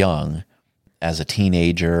was young, as a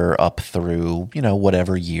teenager, up through, you know,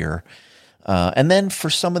 whatever year. And then for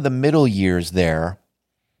some of the middle years there,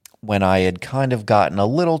 when I had kind of gotten a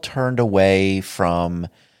little turned away from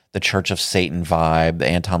the Church of Satan vibe, the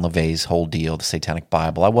Anton LaVey's whole deal, the Satanic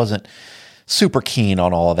Bible, I wasn't super keen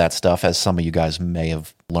on all of that stuff, as some of you guys may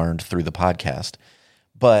have learned through the podcast.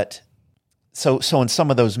 But so in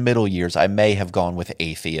some of those middle years, I may have gone with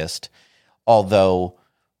atheist, although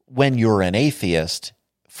when you're an atheist,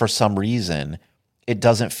 for some reason, it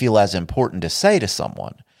doesn't feel as important to say to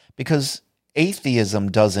someone, because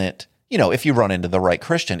atheism doesn't, you know, if you run into the right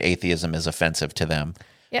Christian, atheism is offensive to them.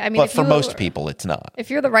 Yeah, I mean, but for most people, it's not. If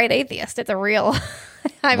you're the right atheist, it's a real.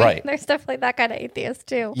 I mean, there's definitely that kind of atheist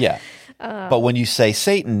too. Yeah, but when you say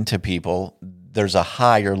Satan to people, there's a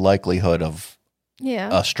higher likelihood of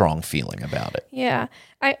a strong feeling about it. Yeah.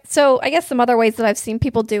 So I guess some other ways that I've seen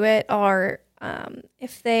people do it are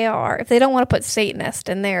if they don't want to put Satanist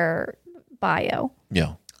in their bio.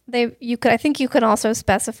 Yeah. I think you can also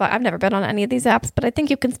specify, I've never been on any of these apps, but I think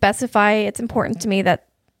you can specify it's important to me that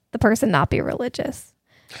the person not be religious.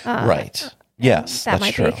 Right. Yes, that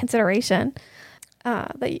might be a consideration.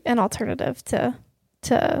 An alternative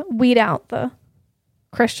to weed out the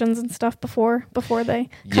Christians and stuff before they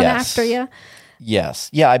come after you. Yes.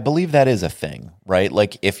 Yeah, I believe that is a thing, right?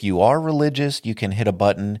 Like if you are religious, you can hit a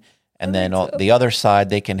button, and then on the other side,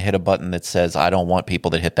 they can hit a button that says, I don't want people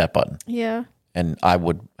that hit that button. Yeah. And I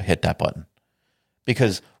would hit that button.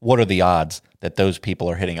 Because what are the odds that those people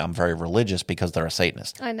are hitting, I'm very religious, because they're a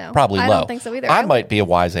Satanist? I know. Probably low. I don't think so either. I might be a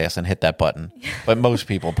wise ass and hit that button, but most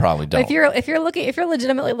people probably don't. If you're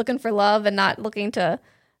legitimately looking for love and not looking to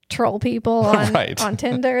troll people on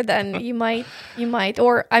Tinder, then you might,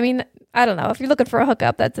 or I mean, I don't know. If you're looking for a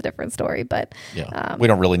hookup, that's a different story. But we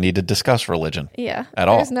don't really need to discuss religion. At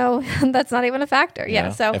all. That's not even a factor.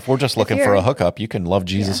 Yeah. So if we're just looking for a hookup, you can love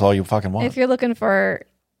Jesus all you fucking want. If you're looking for,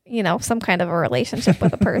 some kind of a relationship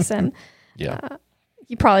with a person,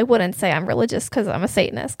 you probably wouldn't say I'm religious because I'm a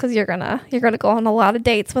Satanist, because you're gonna go on a lot of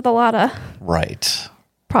dates with a lot of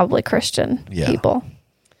probably Christian people.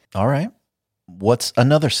 All right. What's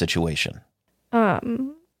another situation?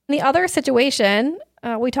 The other situation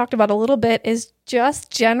we talked about a little bit is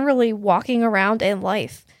just generally walking around in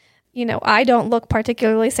life. I don't look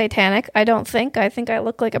particularly satanic. I don't think. I think I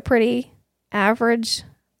look like a pretty average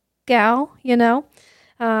gal,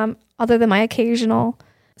 other than my occasional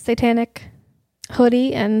satanic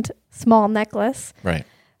hoodie and small necklace. Right.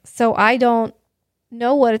 So I don't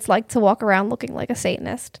know what it's like to walk around looking like a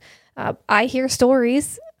Satanist. I hear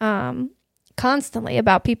stories constantly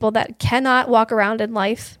about people that cannot walk around in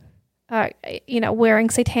life, wearing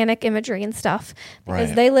satanic imagery and stuff because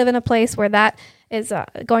Right. they live in a place where that is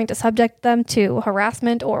going to subject them to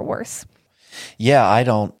harassment or worse. Yeah, I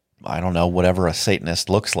don't know whatever a Satanist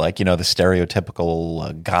looks like. The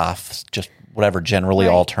stereotypical goth, just whatever, generally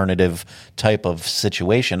Right. alternative type of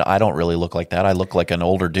situation. I don't really look like that. I look like an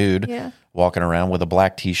older dude Yeah. walking around with a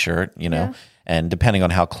black T-shirt, Yeah. and depending on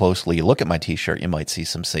how closely you look at my T-shirt, you might see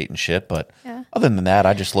some Satan shit. But Yeah. other than that,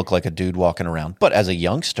 I just look like a dude walking around. But as a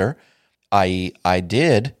youngster, I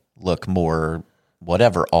did look more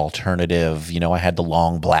whatever alternative. I had the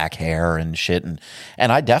long black hair and shit, and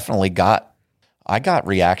I definitely got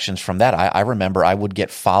reactions from that. I remember I would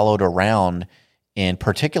get followed around in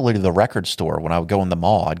particularly the record store when I would go in the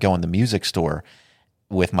mall. I'd go in the music store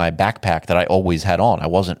with my backpack that I always had on. I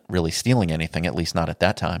wasn't really stealing anything, at least not at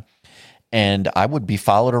that time. And I would be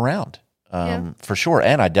followed around for sure.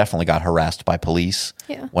 And I definitely got harassed by police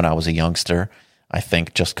when I was a youngster. I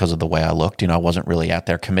think just because of the way I looked, I wasn't really out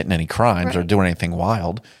there committing any crimes or doing anything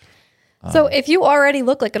wild. So if you already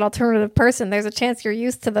look like an alternative person, there's a chance you're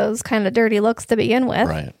used to those kind of dirty looks to begin with.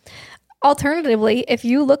 Right. Alternatively, if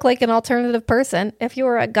you look like an alternative person, if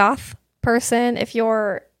you're a goth person, if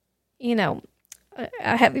you're,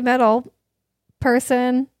 a heavy metal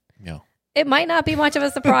person, Yeah. it might not be much of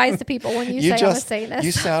a surprise to people when you say I'm a Satanist.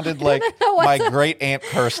 You sounded like my great Aunt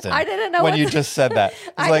Kirsten. I didn't know when what you to- just said that.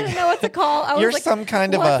 It's I like, didn't know what to call. I was you're like, some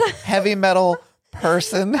kind of a what's heavy metal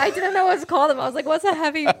person. I didn't know what to call them. I was like, what's a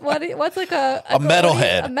heavy? What's like a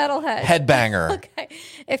metalhead. A metalhead. Headbanger. Okay.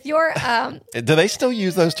 If you're Do they still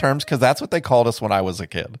use those terms? Because that's what they called us when I was a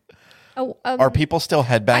kid. Are people still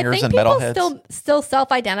I headbangers think and people metalheads? still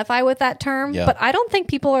self-identify with that term, Yeah. but I don't think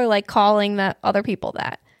people are like calling that other people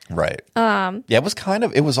that. Right. Yeah, it was kind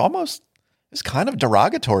of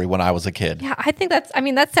derogatory when I was a kid. Yeah, I think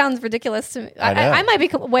that sounds ridiculous to me. I know. I might be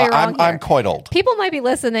way wrong here. I'm quite old. People might be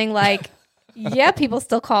listening like, yeah, people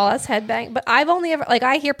still call us headbang, but I've only ever,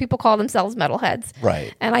 I hear people call themselves metalheads.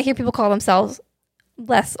 Right. And I hear people call themselves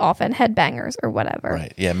less often headbangers or whatever.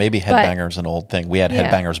 Right. Yeah, maybe headbangers an old thing. We had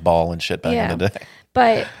Yeah. headbangers ball and shit back in the day.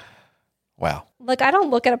 But Wow. I don't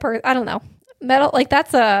look at a person, I don't know. Metal,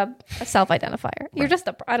 that's a self-identifier. You're just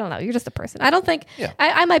you're just a person. I don't think, Yeah.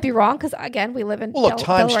 I might be wrong because, again, we live in Well, look,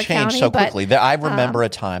 times Delaware change County, so but- quickly that I remember a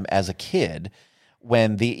time as a kid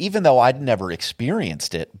when even though I'd never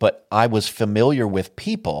experienced it, but I was familiar with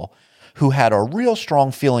people who had a real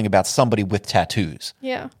strong feeling about somebody with tattoos.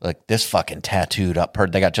 Yeah. Like this fucking tattooed up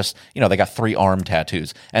person. They got they got 3 arm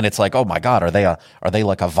tattoos. And it's like, oh my God, are they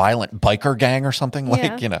like a violent biker gang or something?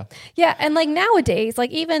 Yeah. Yeah, and nowadays,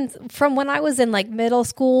 even from when I was in middle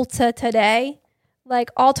school to today,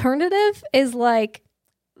 alternative is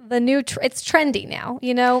the new it's trendy now,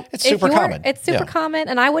 It's super common. It's super Yeah. common,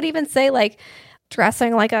 and I would even say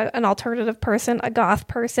dressing like an alternative person, a goth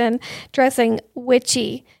person, dressing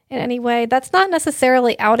witchy in any way, that's not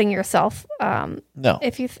necessarily outing yourself. No.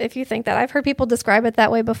 If you think that, I've heard people describe it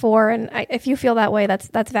that way before, and if you feel that way, that's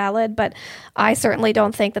valid. But I certainly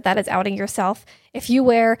don't think that is outing yourself. If you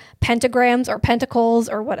wear pentagrams or pentacles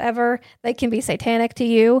or whatever, they can be satanic to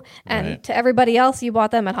you, and Right. to everybody else, you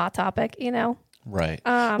bought them at Hot Topic. Right.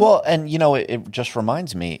 Well, and it just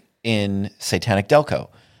reminds me in Satanic Delco,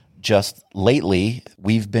 just lately,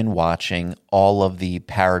 we've been watching all of the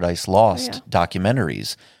Paradise Lost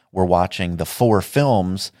documentaries. We're watching the 4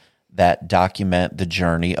 films that document the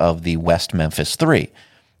journey of the West Memphis 3,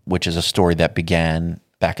 which is a story that began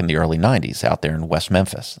back in the early 90s out there in West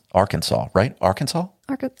Memphis, Arkansas, right? Arkansas?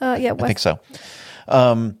 Yeah, I think so.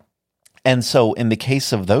 And so in the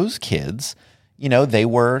case of those kids, they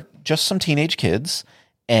were just some teenage kids,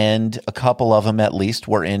 and a couple of them at least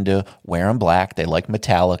were into wearing black. They liked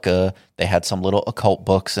Metallica. They had some little occult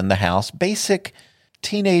books in the house, basic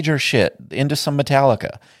teenager shit, into some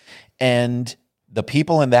Metallica. And the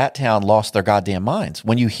people in that town lost their goddamn minds.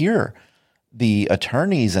 When you hear the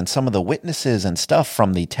attorneys and some of the witnesses and stuff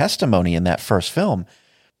from the testimony in that first film,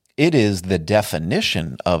 it is the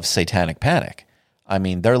definition of satanic panic. I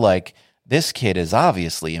mean, they're like, this kid is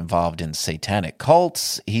obviously involved in satanic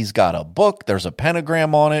cults. He's got a book. There's a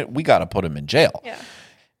pentagram on it. We got to put him in jail. Yeah.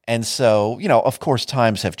 And so, of course,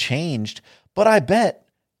 times have changed, but I bet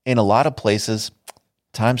in a lot of places,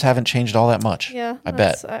 times haven't changed all that much. Yeah, I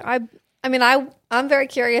bet. I'm very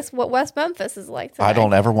curious what West Memphis is like today. I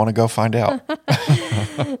don't ever want to go find out.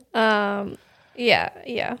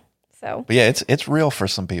 Yeah. So, But yeah, it's real for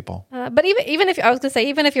some people. but even if I was gonna say,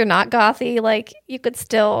 even if you're not gothy, like you could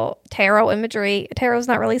still tarot imagery. Tarot's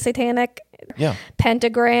not really satanic. Yeah.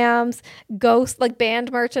 Pentagrams, ghosts, like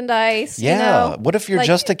band merchandise. Yeah. You know? What if you're Like-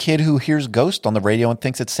 just a kid who hears Ghost on the radio and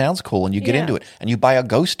thinks it sounds cool, and you get Yeah. into it and you buy a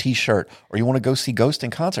Ghost T-shirt, or you want to go see Ghost in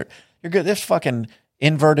concert? You're good. There's fucking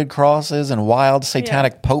inverted crosses and wild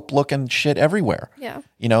satanic Pope looking shit everywhere. Yeah.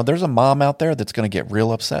 You know, there's a mom out there that's going to get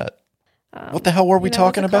real upset. What the hell were we You know,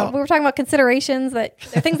 what's talking it called? about? We were talking about considerations that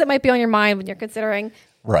are things that might be on your mind when you're considering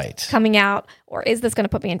Right. coming out, or is this going to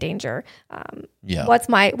put me in danger? Yeah. What's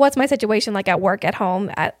my situation like at work, at home,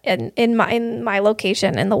 in my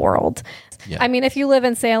location in the world? Yeah. I mean, if you live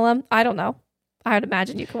in Salem, I don't know. I would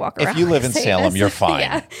imagine you could walk around. If you live like in a Salem, Satanist. you're fine.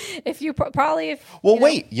 Yeah. If you probably, Well, you know-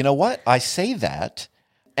 wait. You know what? I say that,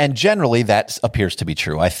 and generally that appears to be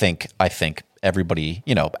true. I think everybody,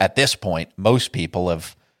 you know, at this point, most people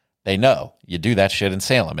they know you do that shit in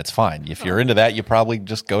Salem. It's fine. If you're into that, you probably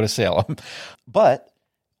just go to Salem. But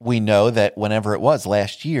we know that whenever it was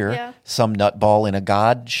last year, Yeah. some nutball in a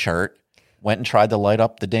God shirt went and tried to light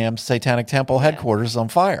up the damn Satanic Temple headquarters on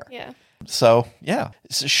fire. Yeah. So, yeah,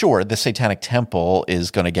 sure, the Satanic Temple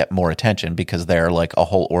is going to get more attention because they're like a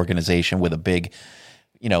whole organization with a big,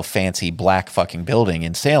 you know, fancy black fucking building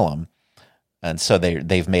in Salem. And so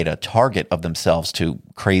they've made a target of themselves to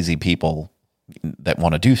crazy people that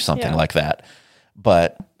want to do something Yeah. like that.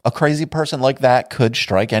 But a crazy person like that could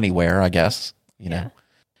strike anywhere, I guess, you know. Yeah.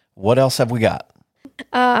 What else have we got?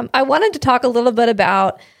 I wanted to talk a little bit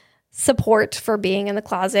about support for being in the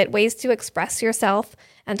closet, ways to express yourself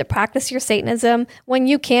and to practice your Satanism when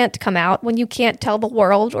you can't come out, when you can't tell the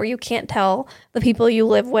world, or you can't tell the people you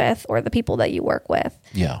live with or the people that you work with.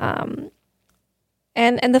 Yeah.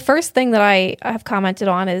 And the first thing that I have commented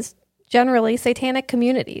on is generally satanic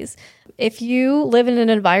communities. If you live in an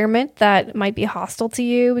environment that might be hostile to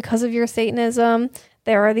you because of your Satanism,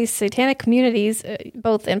 there are these satanic communities,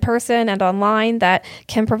 both in person and online, that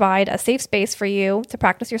can provide a safe space for you to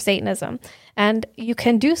practice your Satanism. And you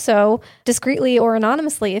can do so discreetly or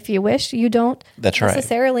anonymously if you wish. You don't That's right.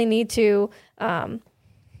 necessarily need to. Yeah,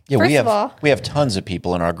 first we of all- we have tons of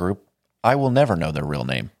people in our group. I will never know their real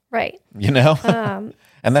name, Right. you know?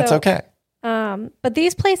 And that's so- okay. But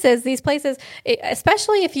these places,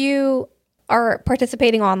 especially if you are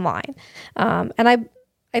participating online, and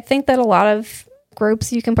I think that a lot of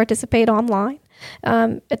groups you can participate online.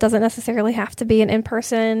 It doesn't necessarily have to be an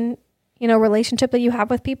in-person, relationship that you have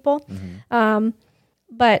with people.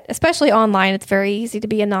 But especially online, it's very easy to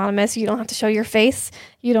be anonymous. You don't have to show your face.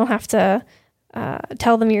 You don't have to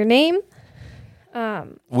tell them your name.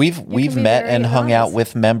 We've be met very and hung out honest.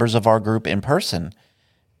 with members of our group in person,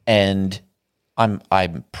 and I'm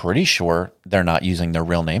pretty sure they're not using their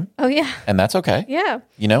real name, Oh yeah, and that's okay. yeah.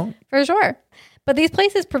 You know, For sure. But these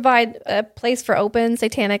places provide a place for open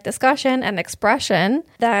satanic discussion and expression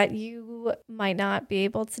that you might not be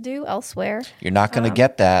able to do elsewhere. you're not going to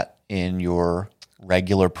get that in your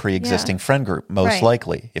regular pre-existing friend group, most Right.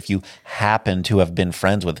 likely. If you happen to have been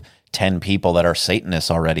friends with 10 people that are Satanists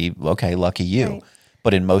already, okay, lucky you. Right.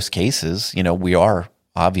 But in most cases, we are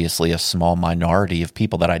obviously a small minority of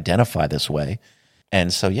people that identify this way.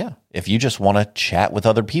 And so, yeah, if you just want to chat with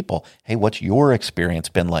other people, hey, what's your experience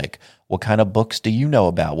been like? What kind of books do you know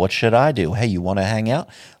about? What should I do? Hey, you want to hang out?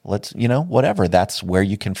 Let's, whatever. That's where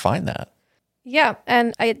you can find that. Yeah,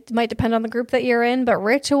 and it might depend on the group that you're in, but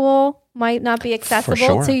ritual might not be accessible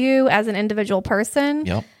sure. to you as an individual person.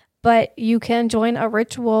 Yep. But you can join a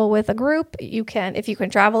ritual with a group. You can, if you can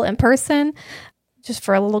travel in person, just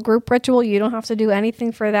for a little group ritual. You don't have to do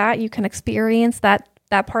anything for that. You can experience that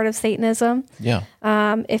part of Satanism. Yeah.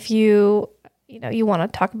 If you want to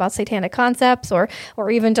talk about satanic concepts, or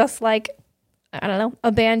even just like, I don't know,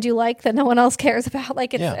 a band you like that no one else cares about.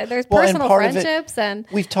 Like there's Well, and personal part of it- friendships and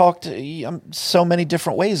We've talked so many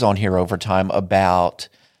different ways on here over time about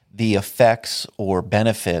the effects or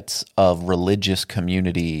benefits of religious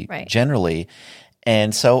community Right. generally.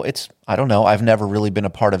 And so I don't know, I've never really been a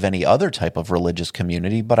part of any other type of religious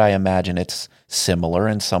community, but I imagine it's similar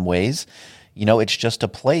in some ways. It's just a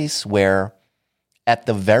place where, at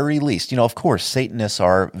the very least, of course, Satanists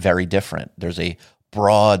are very different. There's a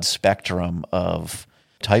broad spectrum of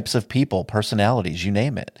types of people, personalities, you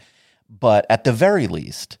name it. But at the very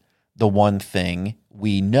least, the one thing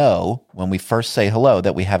we know when we first say hello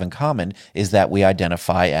that we have in common is that we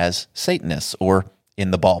identify as Satanists, or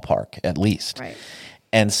in the ballpark, at least. Right.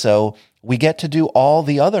 And so we get to do all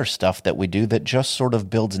the other stuff that we do that just sort of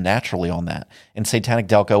builds naturally on that. In Satanic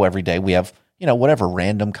Delco every day, we have, whatever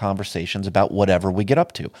random conversations about whatever we get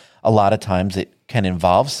up to. A lot of times it can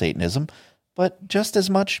involve Satanism. but just as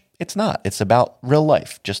much, it's not. It's about real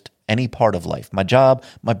life, just any part of life. My job,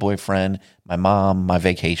 my boyfriend, my mom, my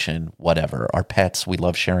vacation, whatever. Our pets, we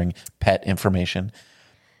love sharing pet information.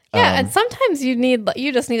 Yeah, and sometimes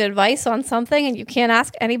you just need advice on something, and you can't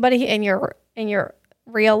ask anybody in your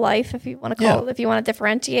real life, if you want to call it, if you want to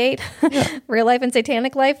differentiate real life and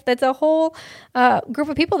satanic life. That's a whole group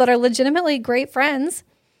of people that are legitimately great friends,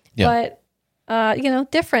 but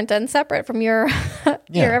different and separate from your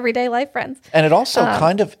your everyday life friends. And it also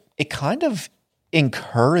kind of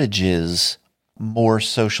encourages more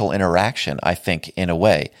social interaction, I think, in a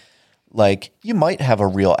way. Like, you might have a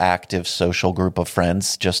real active social group of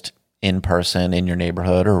friends just in person in your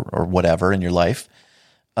neighborhood or whatever in your life.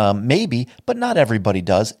 Maybe, but not everybody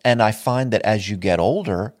does. And I find that as you get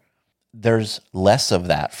older, there's less of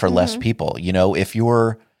that for less people. You know, if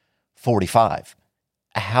you're 45,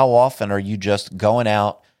 how often are you just going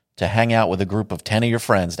out to hang out with a group of 10 of your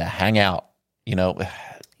friends to hang out? You know,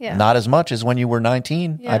 not as much as when you were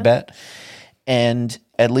 19, I bet. And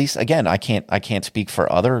at least, again, I can't speak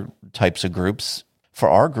for other types of groups. For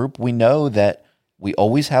our group, we know that we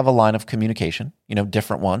always have a line of communication,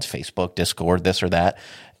 different ones, Facebook, Discord, this or that.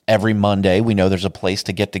 Every Monday, we know there's a place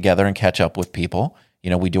to get together and catch up with people.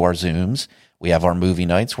 We do our Zooms. We have our movie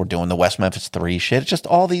nights. We're doing the West Memphis 3 shit. It's just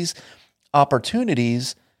all these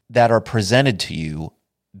opportunities that are presented to you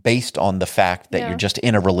based on the fact that you're just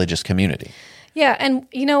in a religious community. Yeah. And,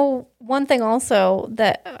 one thing also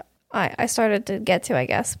that I started to get to, I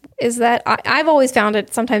guess, is that I've always found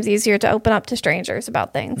it sometimes easier to open up to strangers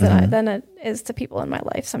about things than it is to people in my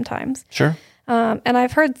life sometimes. Sure. And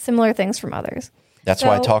I've heard similar things from others. That's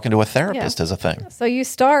why talking to a therapist is a thing. So you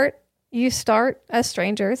start as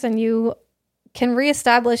strangers, and you can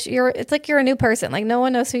reestablish it's like you're a new person. Like, no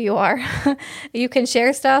one knows who you are. You can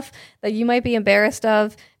share stuff that you might be embarrassed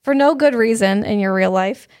of for no good reason in your real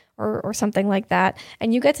life or something like that.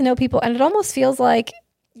 And you get to know people, and it almost feels like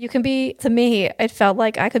you can be, to me, it felt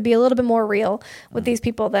like I could be a little bit more real with these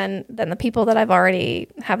people than the people that I've already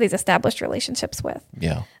have these established relationships with.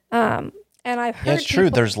 Yeah. And I've heard it's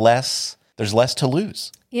true. There's less to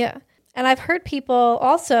lose. Yeah. And I've heard people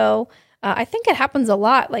also, I think it happens a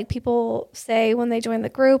lot. Like, people say when they join the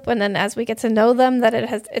group, and then as we get to know them, that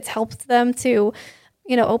it's helped them to,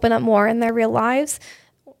 open up more in their real lives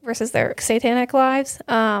versus their satanic lives.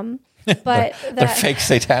 But their fake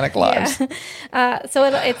satanic lives. Yeah. So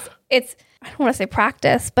it's I don't want to say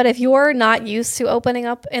practice, but if you're not used to opening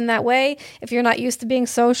up in that way, if you're not used to being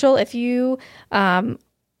social, if you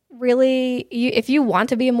if you want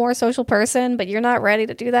to be a more social person, but you're not ready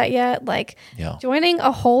to do that yet, joining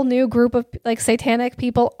a whole new group of satanic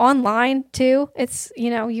people online too. It's,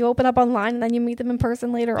 you open up online and then you meet them in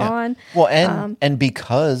person later on. Well, and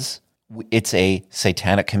because it's a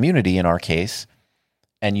satanic community in our case,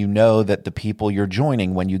 and you know that the people you're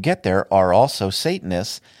joining when you get there are also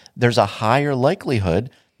Satanists, there's a higher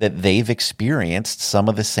likelihood that they've experienced some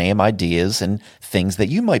of the same ideas and things that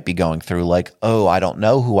you might be going through, like, oh, I don't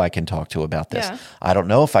know who I can talk to about this. Yeah. I don't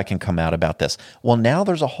know if I can come out about this. Well, now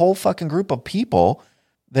there's a whole fucking group of people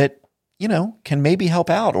that, can maybe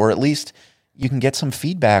help out, or at least you can get some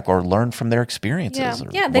feedback or learn from their experiences.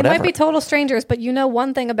 Yeah, they might be total strangers, but you know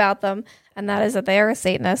one thing about them, and that is that they are a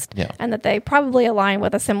Satanist, and that they probably align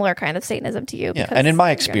with a similar kind of Satanism to you. Yeah, and in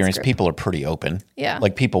my experience, people are pretty open. Yeah.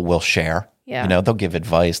 Like, people will share. Yeah. They'll give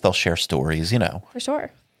advice. They'll share stories, For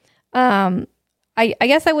sure. I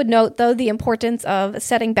guess I would note, though, the importance of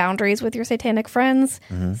setting boundaries with your satanic friends,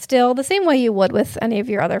 still the same way you would with any of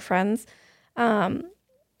your other friends.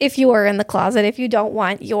 If you are in the closet, if you don't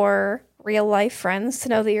want your real life friends to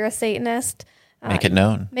know that you're a Satanist, make it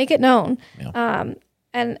known. Make it known. Yeah.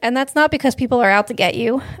 And that's not because people are out to get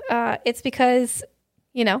you. It's because,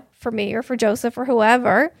 for me or for Joseph or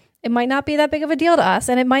whoever, it might not be that big of a deal to us,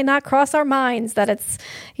 and it might not cross our minds that it's,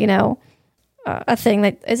 a thing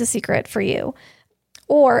that is a secret for you.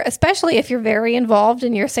 Or especially if you're very involved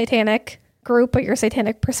in your satanic group or your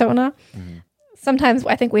satanic persona, sometimes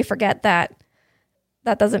I think we forget that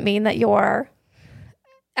doesn't mean that you're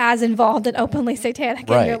as involved and openly satanic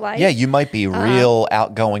in your life. Yeah, you might be real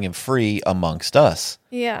outgoing and free amongst us.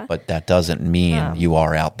 Yeah. But that doesn't mean you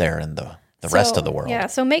are out there in the rest of the world. Yeah,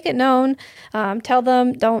 so make it known. Tell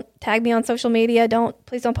them, don't tag me on social media.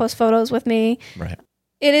 Please don't post photos with me. Right.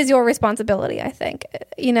 It is your responsibility, I think,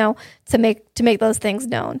 to make those things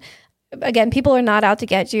known. Again, people are not out to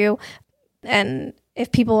get you. And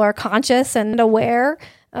if people are conscious and aware,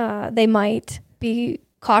 they might be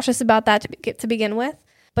cautious about that to begin with.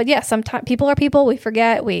 But yeah, sometimes people are people. We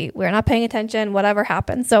forget. We're not paying attention. Whatever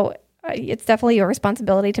happens. So it's definitely your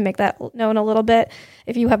responsibility to make that known a little bit.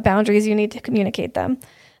 If you have boundaries, you need to communicate them.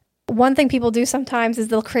 One thing people do sometimes is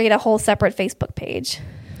they'll create a whole separate Facebook page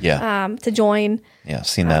Yeah. to join. Yeah. I've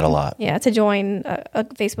seen that a lot. Yeah, to join a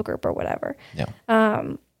Facebook group or whatever.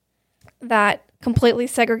 Yeah. That completely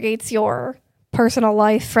segregates your personal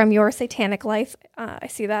life from your satanic life. I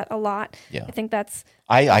see that a lot. Yeah. I think that's...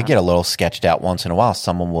 I get a little sketched out once in a while.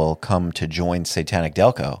 Someone will come to join Satanic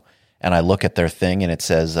Delco, and I look at their thing, and it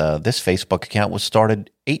says, this Facebook account was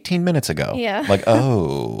started 18 minutes ago. Yeah. Like,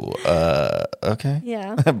 oh, okay.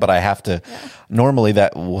 Yeah. But I have to, normally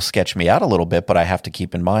that will sketch me out a little bit, but I have to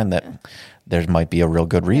keep in mind that there might be a real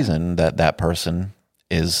good reason that that person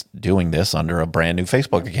is doing this under a brand new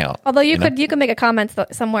Facebook account. Although you could make a comment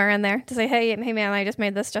somewhere in there to say, hey man, I just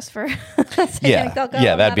made this just for Satanic Delco.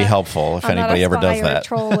 Yeah, that'd be helpful if anybody ever does that. Or a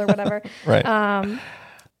troll or whatever. Right.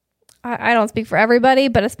 I don't speak for everybody,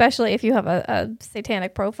 but especially if you have a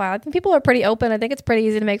satanic profile, I think people are pretty open. I think it's pretty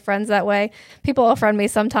easy to make friends that way. People will friend me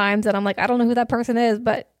sometimes, and I'm like, I don't know who that person is,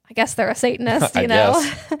 but I guess they're a Satanist, you know?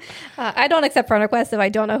 I don't accept friend requests if I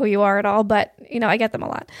don't know who you are at all, but, I get them a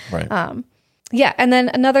lot. Right. Yeah, and then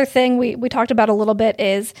another thing we talked about a little bit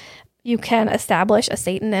is you can establish a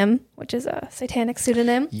Satanym, which is a satanic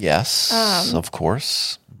pseudonym. Yes, of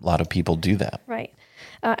course. A lot of people do that. Right.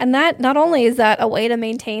 And that not only is that a way to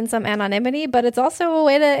maintain some anonymity, but it's also a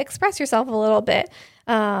way to express yourself a little bit.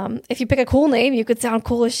 If you pick a cool name, you could sound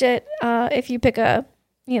cool as shit. If you pick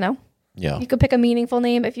you could pick a meaningful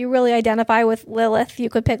name. If you really identify with Lilith, you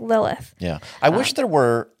could pick Lilith. Yeah. I wish there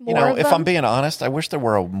were, if I'm being honest, I wish there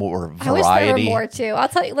were a more variety. I wish there were more too. I'll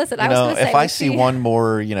tell you, listen, I was going to say. If I see one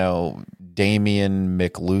more, Damien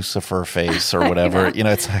McLucifer face or whatever,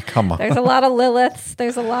 it's like, come on. There's a lot of Liliths.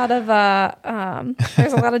 There's a lot of,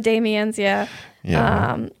 there's a lot of Damiens. Yeah.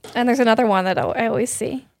 Yeah. And there's another one that I always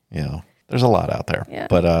see. Yeah. There's a lot out there. Yeah.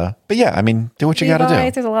 But yeah, I mean, do what you got to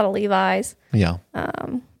do. There's a lot of Levi's. Yeah.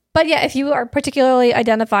 But yeah, if you are particularly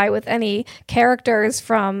identify with any characters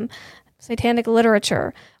from satanic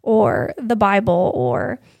literature or the Bible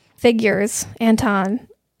or figures, Anton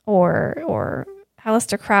or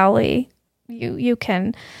Aleister Crowley, you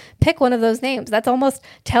can pick one of those names. That's almost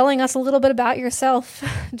telling us a little bit about yourself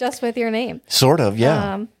just with your name. Sort of,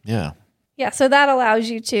 yeah. Yeah. Yeah, so that allows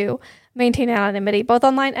you to maintain anonymity both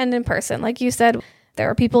online and in person. Like you said, there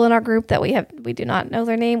are people in our group that we do not know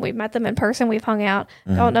their name. We've met them in person. We've hung out.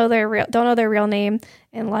 Don't know their real name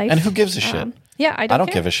in life. And who gives a shit? Yeah, I don't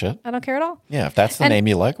care. Give a shit. I don't care at all. Yeah, if that's the name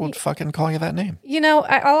you like, we'll fucking call you that name.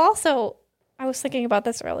 I was thinking about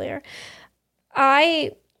this earlier.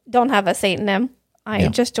 I don't have a Satanym. I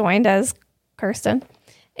just joined as Kirsten,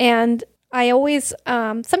 and I always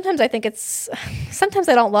sometimes I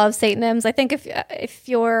don't love Satanyms. I think if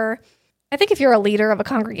you're a leader of a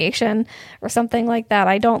congregation or something like that,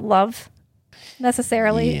 I don't love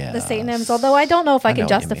necessarily the Satanyms, although I don't know if I can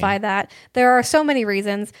justify that. There are so many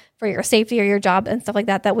reasons for your safety or your job and stuff like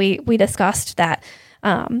that that we discussed that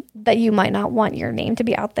you might not want your name to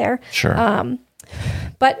be out there. Sure.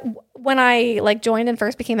 But when I joined and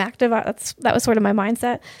first became active, that was sort of my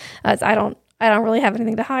mindset. As I don't really have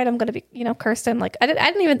anything to hide. I'm going to be, Kirsten. It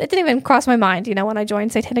didn't even cross my mind, when I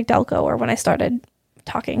joined Satanic Delco or when I started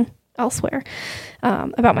talking elsewhere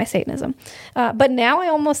about my Satanism. But now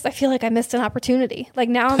I feel like I missed an opportunity. Like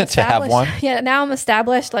now I'm established. To have one? Yeah, now I'm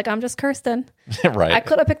established. Like I'm just Kirsten. Right. I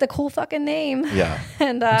could have picked a cool fucking name. Yeah.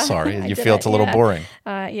 And I'm sorry. You feel it's a little boring.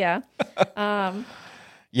 Yeah.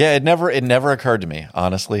 Yeah, it never occurred to me,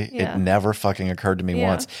 honestly. Yeah. It never fucking occurred to me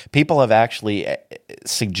once. People have actually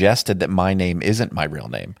suggested that my name isn't my real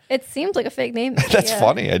name. It seems like a fake name. That's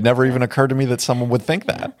funny. It never even occurred to me that someone would think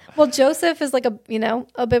that. Well, Joseph is like a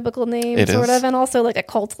biblical name, it sort is. of, and also like a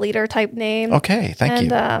cult leader type name. Okay, thank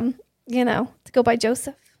you. And, to go by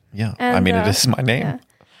Joseph. Yeah, And, it is my name. Yeah.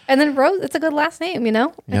 And then Rose, it's a good last name, It's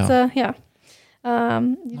you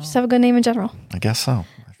just have a good name in general. I guess so.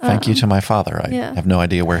 Thank you to my father. I have no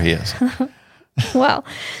idea where he is. Well,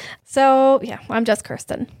 so yeah, I'm just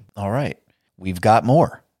Kirsten. All right. We've got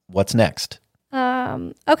more. What's next?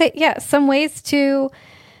 Okay, yeah, some ways to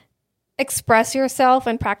express yourself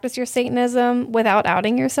and practice your Satanism without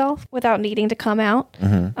outing yourself, without needing to come out.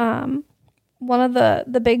 Mm-hmm. One of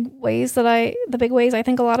the big ways I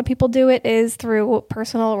think a lot of people do it is through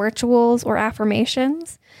personal rituals or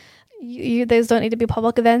affirmations. Those don't need to be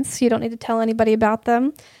public events. You don't need to tell anybody about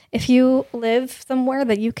them. If you live somewhere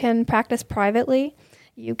that you can practice privately,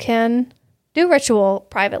 you can do ritual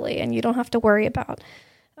privately, and you don't have to worry about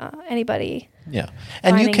anybody. Yeah,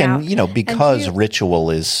 and you can, out. because ritual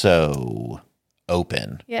is so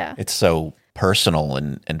open. Yeah, it's so personal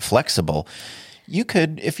and flexible. You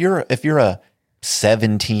could, if you're a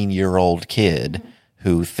 17-year-old kid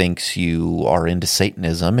who thinks you are into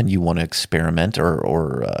Satanism and you want to experiment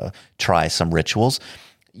or try some rituals,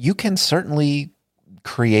 you can certainly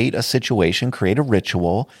create a situation, create a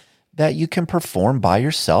ritual that you can perform by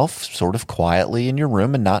yourself, sort of quietly in your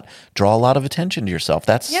room, and not draw a lot of attention to yourself.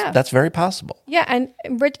 That's very possible. Yeah, and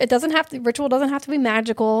ritual doesn't have to be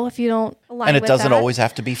magical if you don't align and it with doesn't that. always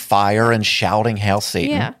have to be fire and shouting "Hail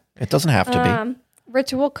Satan." Yeah. It doesn't have to be.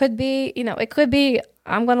 Ritual could be, it could be,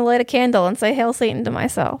 I'm going to light a candle and say "Hail Satan" to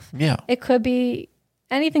myself. Yeah. It could be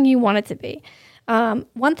anything you want it to be.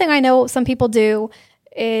 One thing I know some people do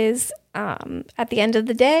is at the end of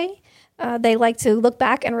the day, they like to look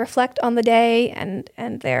back and reflect on the day and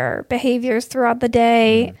their behaviors throughout the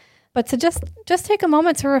day. But to just take a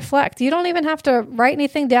moment to reflect. You don't even have to write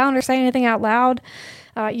anything down or say anything out loud.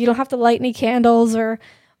 You don't have to light any candles or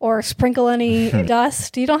sprinkle any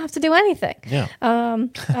dust. You don't have to do anything. Yeah.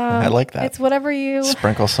 I like that. It's whatever you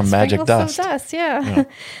sprinkle some magic dust. Some dust,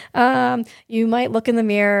 yeah. You might look in the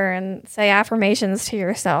mirror and say affirmations to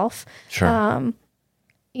yourself. Sure.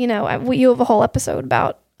 You have a whole episode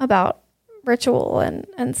about ritual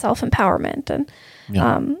and self-empowerment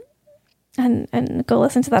and go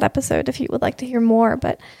listen to that episode if you would like to hear more.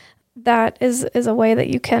 But that is a way that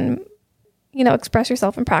you can, express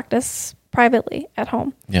yourself and practice privately at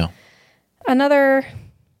home. Yeah. Another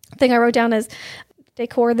thing I wrote down is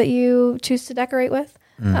decor that you choose to decorate with.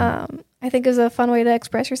 I think is a fun way to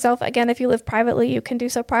express yourself. Again, if you live privately, you can do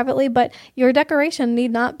so privately, but your decoration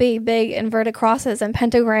need not be big inverted crosses and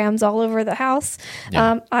pentagrams all over the house.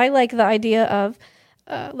 Yeah. I like the idea of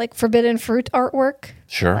like forbidden fruit artwork.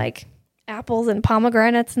 Sure. Like apples and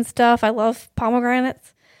pomegranates and stuff. I love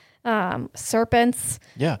pomegranates. Serpents.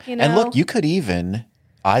 Yeah. And look, you could even,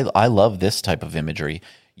 I love this type of imagery.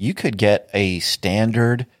 You could get a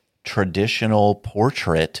standard traditional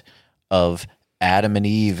portrait of Adam and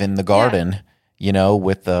Eve in the garden,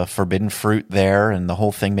 with the forbidden fruit there and the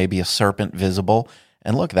whole thing, maybe a serpent visible.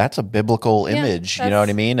 And look, that's a biblical image, you know what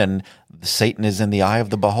I mean? And Satan is in the eye of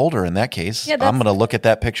the beholder in that case. Yeah, I'm going to look at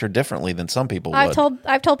that picture differently than some people would.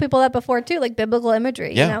 I've told people that before too, like biblical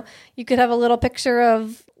imagery. Yeah. You could have a little picture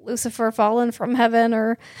of Lucifer fallen from heaven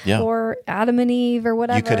or Adam and Eve or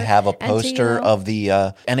whatever. You could have a poster of the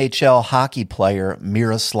NHL hockey player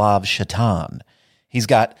Miroslav Shatan. He's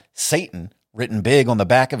got Satan written big on the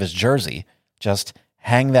back of his jersey. Just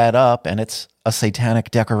hang that up and it's a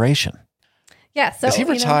satanic decoration. Yeah. So is he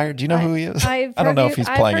retired? Do you know who he is? I don't know if he's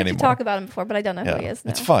playing anymore. I've heard you talk about him before, but I don't know who he is. No.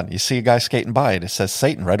 It's fun. You see a guy skating by and it says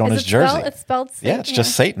Satan right on his jersey. It's spelled Satan. Yeah, it's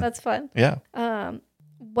just Satan. That's fun. Yeah.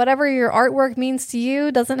 Whatever your artwork means to you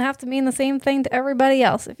doesn't have to mean the same thing to everybody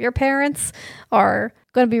else. If your parents are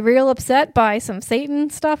going to be real upset by some Satan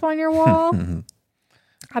stuff on your wall,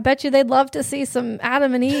 I bet you they'd love to see some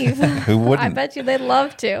Adam and Eve. Who wouldn't? I bet you they'd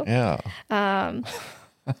love to. Yeah.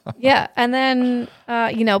 Yeah. And then,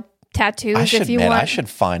 tattoos. I should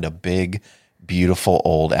find a big, beautiful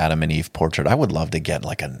old Adam and Eve portrait. I would love to get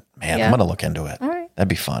I'm going to look into it. All right. That'd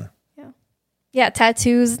be fun. Yeah,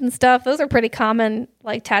 tattoos and stuff. Those are pretty common,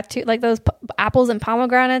 like those apples and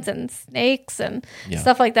pomegranates and snakes and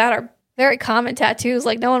stuff like that are very common tattoos.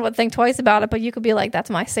 Like no one would think twice about it, but you could be like, that's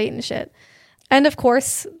my Satan shit. And of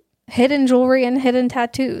course, hidden jewelry and hidden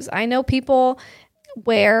tattoos. I know people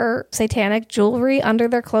wear satanic jewelry under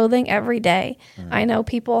their clothing every day. I know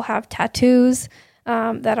people have tattoos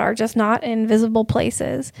that are just not in visible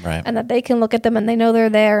places, right, and that they can look at them and they know they're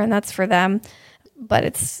there and that's for them. But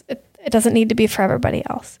it doesn't need to be for everybody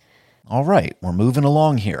else. All right, we're moving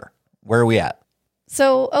along here. Where are we at?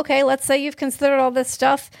 So, okay, let's say you've considered all this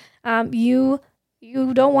stuff. You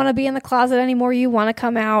don't want to be in the closet anymore. You want to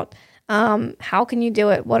come out. How can you do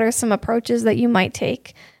it? What are some approaches that you might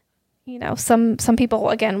take? Some people,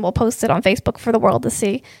 again, will post it on Facebook for the world to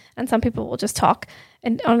see, and some people will just talk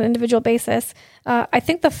on an individual basis. I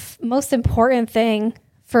think the most important thing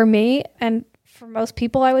for me and for most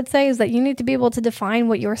people, I would say, is that you need to be able to define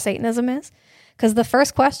what your Satanism is. Because the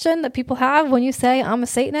first question that people have when you say, I'm a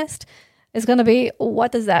Satanist, is going to be,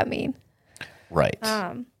 what does that mean? Right.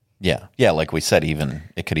 Yeah. Like we said,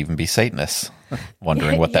 it could even be Satanists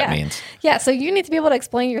wondering what that means. Yeah. So you need to be able to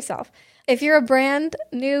explain yourself. If you're a brand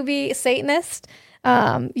newbie Satanist,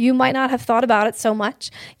 you might not have thought about it so much.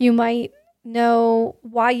 You might know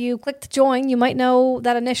why you clicked join. You might know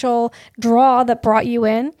that initial draw that brought you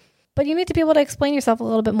in. But you need to be able to explain yourself a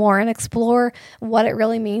little bit more and explore what it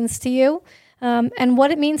really means to you. And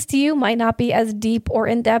what it means to you might not be as deep or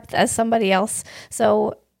in-depth as somebody else.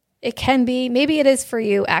 So it can be, maybe it is for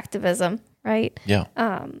you, activism, right? Yeah.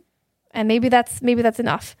 And maybe that's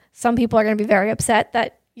enough. Some people are going to be very upset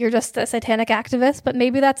that you're just a satanic activist, but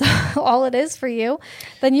maybe that's all it is for you,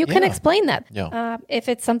 then you can explain that. Yeah. If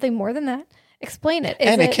it's something more than that, explain it.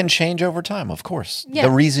 And it can change over time, of course. Yeah.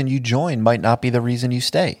 The reason you join might not be the reason you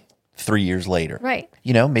stay 3 years later. Right.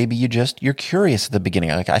 You know, maybe you're curious at the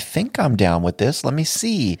beginning. Like, I think I'm down with this. Let me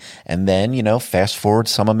see. And then, fast forward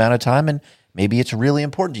some amount of time and maybe it's really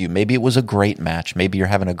important to you. Maybe it was a great match. Maybe you're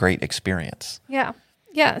having a great experience. Yeah.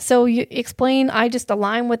 Yeah. So you explain, I just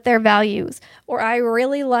align with their values, or I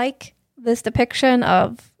really like this depiction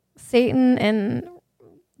of Satan in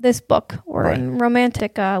this book or in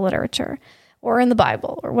romantic literature or in the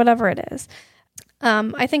Bible or whatever it is.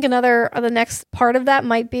 I think the next part of that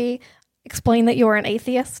might be explain that you're an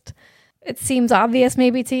atheist. It seems obvious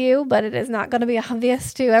maybe to you, but it is not going to be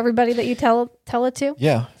obvious to everybody that you tell it to.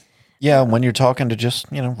 Yeah. Yeah, when you're talking to just,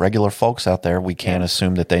 regular folks out there, we can't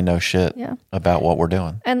assume that they know shit about what we're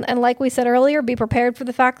doing. And like we said earlier, be prepared for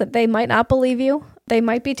the fact that they might not believe you. They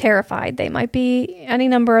might be terrified. They might be any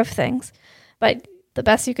number of things. But the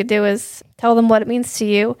best you could do is tell them what it means to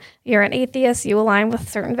you. You're an atheist. You align with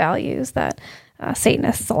certain values that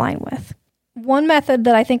Satanists align with. One method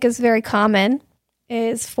that I think is very common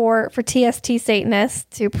is for TST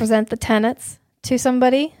Satanists to present the tenets to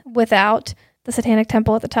somebody without the Satanic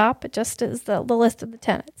Temple at the top. It just is the list of the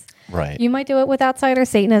tenets. Right. You might do it with Outsider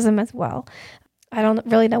Satanism as well. I don't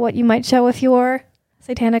really know what you might show if you're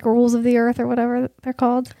Satanic Rules of the Earth or whatever they're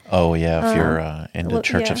called. Oh, yeah, if you're in the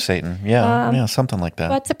Church of Satan. Yeah, something like that.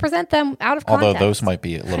 But to present them out of context. Although those might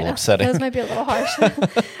be a little upsetting. Those might be a little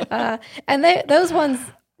harsh. And those ones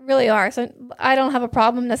really are. So I don't have a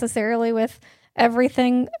problem necessarily with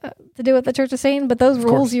everything to do with the Church of Satan, but those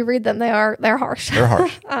rules, you read them, they're harsh. They're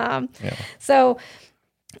harsh. So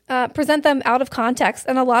present them out of context,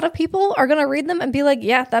 and a lot of people are going to read them and be like,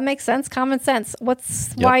 yeah, that makes sense, common sense.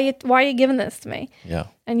 Why are you giving this to me? Yeah.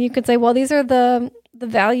 And you could say, well, these are the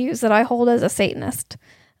values that I hold as a Satanist.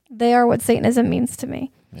 They are what Satanism means to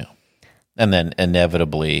me. Yeah. And then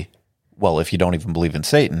inevitably, well, if you don't even believe in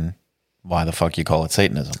Satan, why the fuck you call it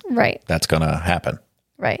Satanism? Right. That's going to happen.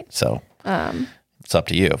 Right. So it's up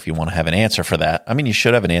to you if you want to have an answer for that. I mean, you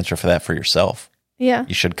should have an answer for that for yourself. Yeah.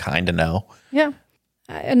 You should kind of know. Yeah.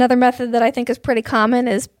 Another method that I think is pretty common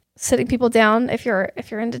is sitting people down. If you're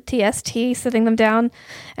into TST, sitting them down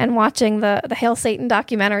and watching the Hail Satan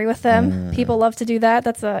documentary with them. People love to do that.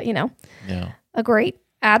 That's a great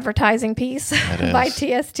advertising piece by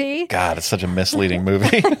TST. God, it's such a misleading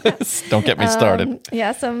movie. Don't get me started.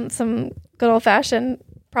 Some good old fashioned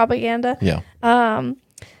propaganda. Yeah.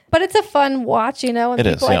 But it's a fun watch, and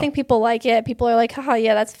I think people like it. People are like, haha,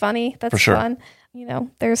 yeah, that's funny. That's for sure. fun.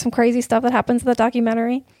 There's some crazy stuff that happens in the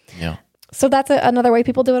documentary. Yeah. So that's another way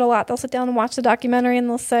people do it a lot. They'll sit down and watch the documentary and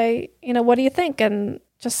they'll say, what do you think? And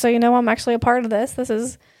just so you know, I'm actually a part of this. This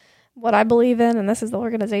is what I believe in, and this is the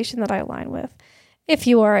organization that I align with. If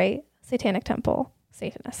you are a Satanic Temple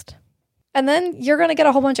Satanist. And then you're going to get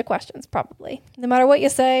a whole bunch of questions, probably. No matter what you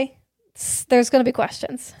say, there's going to be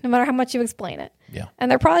questions, no matter how much you explain it. Yeah.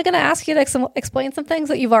 And they're probably going to ask you to explain some things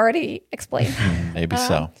that you've already explained. Maybe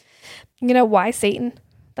so. Why Satan?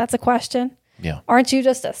 That's a question. Yeah. Aren't you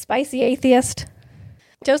just a spicy atheist?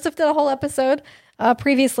 Joseph did a whole episode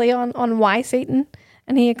previously on why Satan,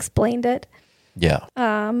 and he explained it. Yeah.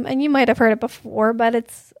 And you might have heard it before, but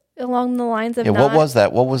it's along the lines of what was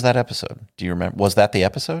that? What was that episode? Do you remember? Was that the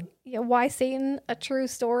episode? Yeah, Why Satan, a true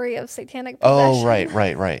story of satanic possession. Oh,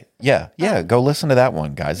 right. Yeah. Go listen to that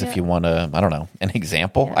one, guys, if you want to, I don't know, an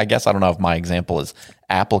example. Yeah. I guess I don't know if my example is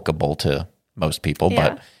applicable to most people,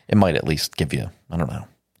 but it might at least give you, I don't know,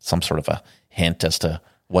 some sort of a hint as to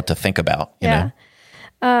what to think about, you know?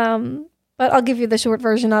 But I'll give you the short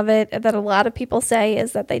version of it that a lot of people say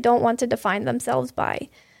is that they don't want to define themselves by,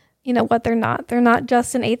 what they're not. They're not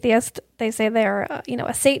just an atheist. They say they're,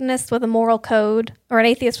 a Satanist with a moral code, or an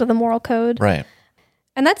atheist with a moral code. Right.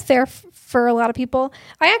 And that's fair for a lot of people.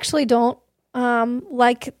 I actually don't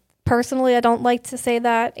personally, I don't like to say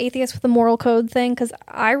that atheist with a moral code thing, because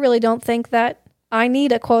I really don't think that I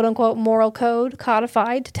need a quote unquote moral code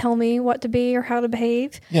codified to tell me what to be or how to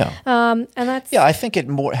behave. Yeah. And that's... Yeah, I think it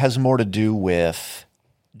has more to do with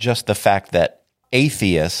just the fact that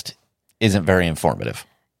atheist isn't very informative.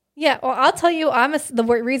 Yeah, well, I'll tell you, the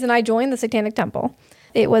reason I joined the Satanic Temple,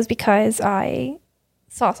 it was because I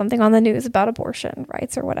saw something on the news about abortion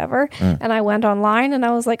rights or whatever, and I went online and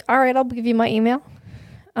I was like, all right, I'll give you my email.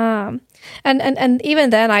 And even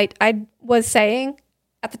then, I was saying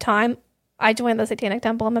at the time, I joined the Satanic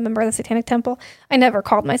Temple. I'm a member of the Satanic Temple. I never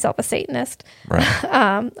called myself a Satanist,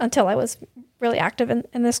 right? Until I was really active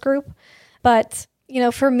in this group. But,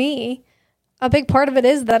 for me, a big part of it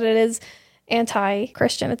is that it is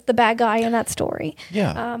anti-Christian. It's the bad guy in that story.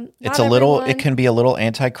 Yeah. It's Not a little, everyone- it can be a little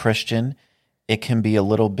anti-Christian. It can be a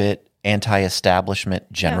little bit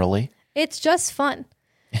anti-establishment generally. It's just fun.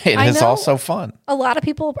 It I is know- also fun. A lot of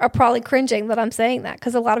people are probably cringing that I'm saying that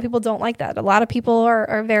because a lot of people don't like that. A lot of people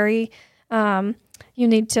are very, you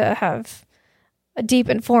need to have a deep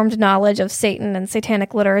informed knowledge of Satan and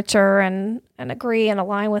satanic literature and agree and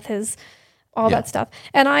align with his, all Yeah. that stuff.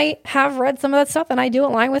 And I have read some of that stuff and I do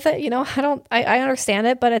align with it. You know, I understand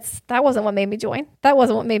it, but that wasn't what made me join. That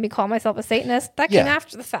wasn't what made me call myself a Satanist. That came Yeah.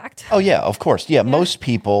 after the fact. Oh yeah, of course. Yeah, most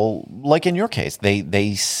people, like in your case,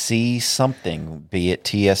 they see something, be it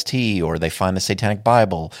TST or they find the Satanic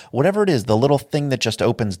Bible, whatever it is, the little thing that just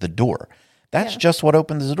opens the door. That's just what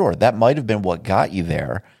opens the door. That might have been what got you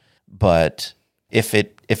there, but if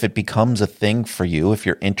it becomes a thing for you, if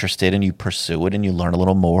you're interested and you pursue it and you learn a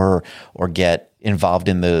little more or get involved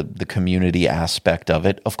in the community aspect of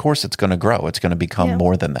it, of course it's going to grow. It's going to become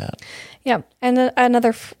more than that. Yeah. And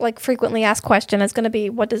another frequently asked question is going to be,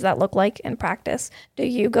 what does that look like in practice? Do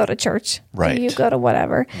you go to church? Right. Do you go to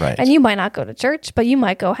whatever? Right. And you might not go to church, but you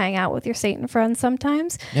might go hang out with your Satan friends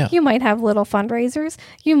sometimes. Yeah. You might have little fundraisers.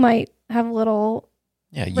 You might have little,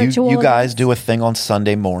 Yeah, ritual you guys events. do a thing on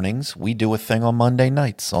Sunday mornings. We do a thing on Monday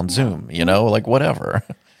nights on Zoom, like whatever.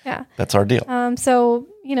 yeah. That's our deal. So,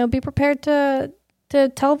 be prepared to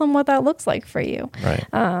tell them what that looks like for you. Right.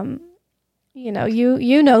 You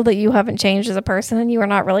know that you haven't changed as a person and you are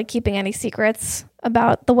not really keeping any secrets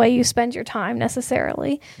about the way you spend your time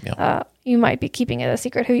necessarily. Yeah. You might be keeping it a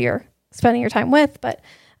secret who you're spending your time with, but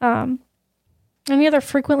any other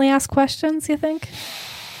frequently asked questions, you think?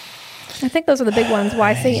 I think those are the big ones.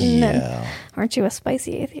 Why Satan? And aren't you a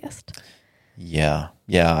spicy atheist? Yeah.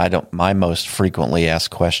 My most frequently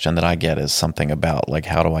asked question that I get is something about like,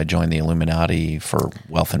 how do I join the Illuminati for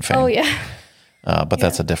wealth and fame? Oh, yeah. But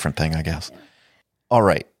that's a different thing, I guess. All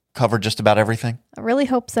right. Covered just about everything? I really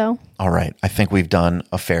hope so. All right. I think we've done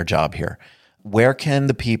a fair job here. Where can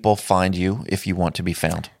the people find you if you want to be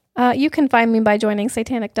found? You can find me by joining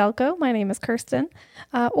Satanic Delco. My name is Kirsten.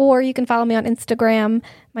 Or you can follow me on Instagram.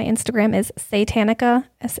 My Instagram is Satanica,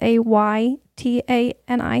 Saytanica.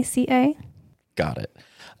 Got it.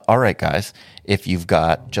 All right, guys. If you've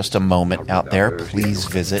got just a moment out there, please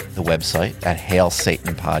visit the website at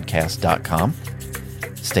hailsatanpodcast.com.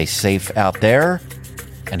 Stay safe out there,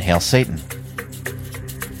 and hail Satan.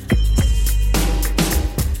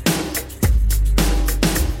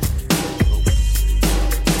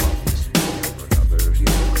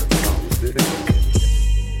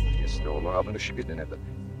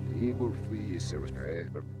 Liber fui,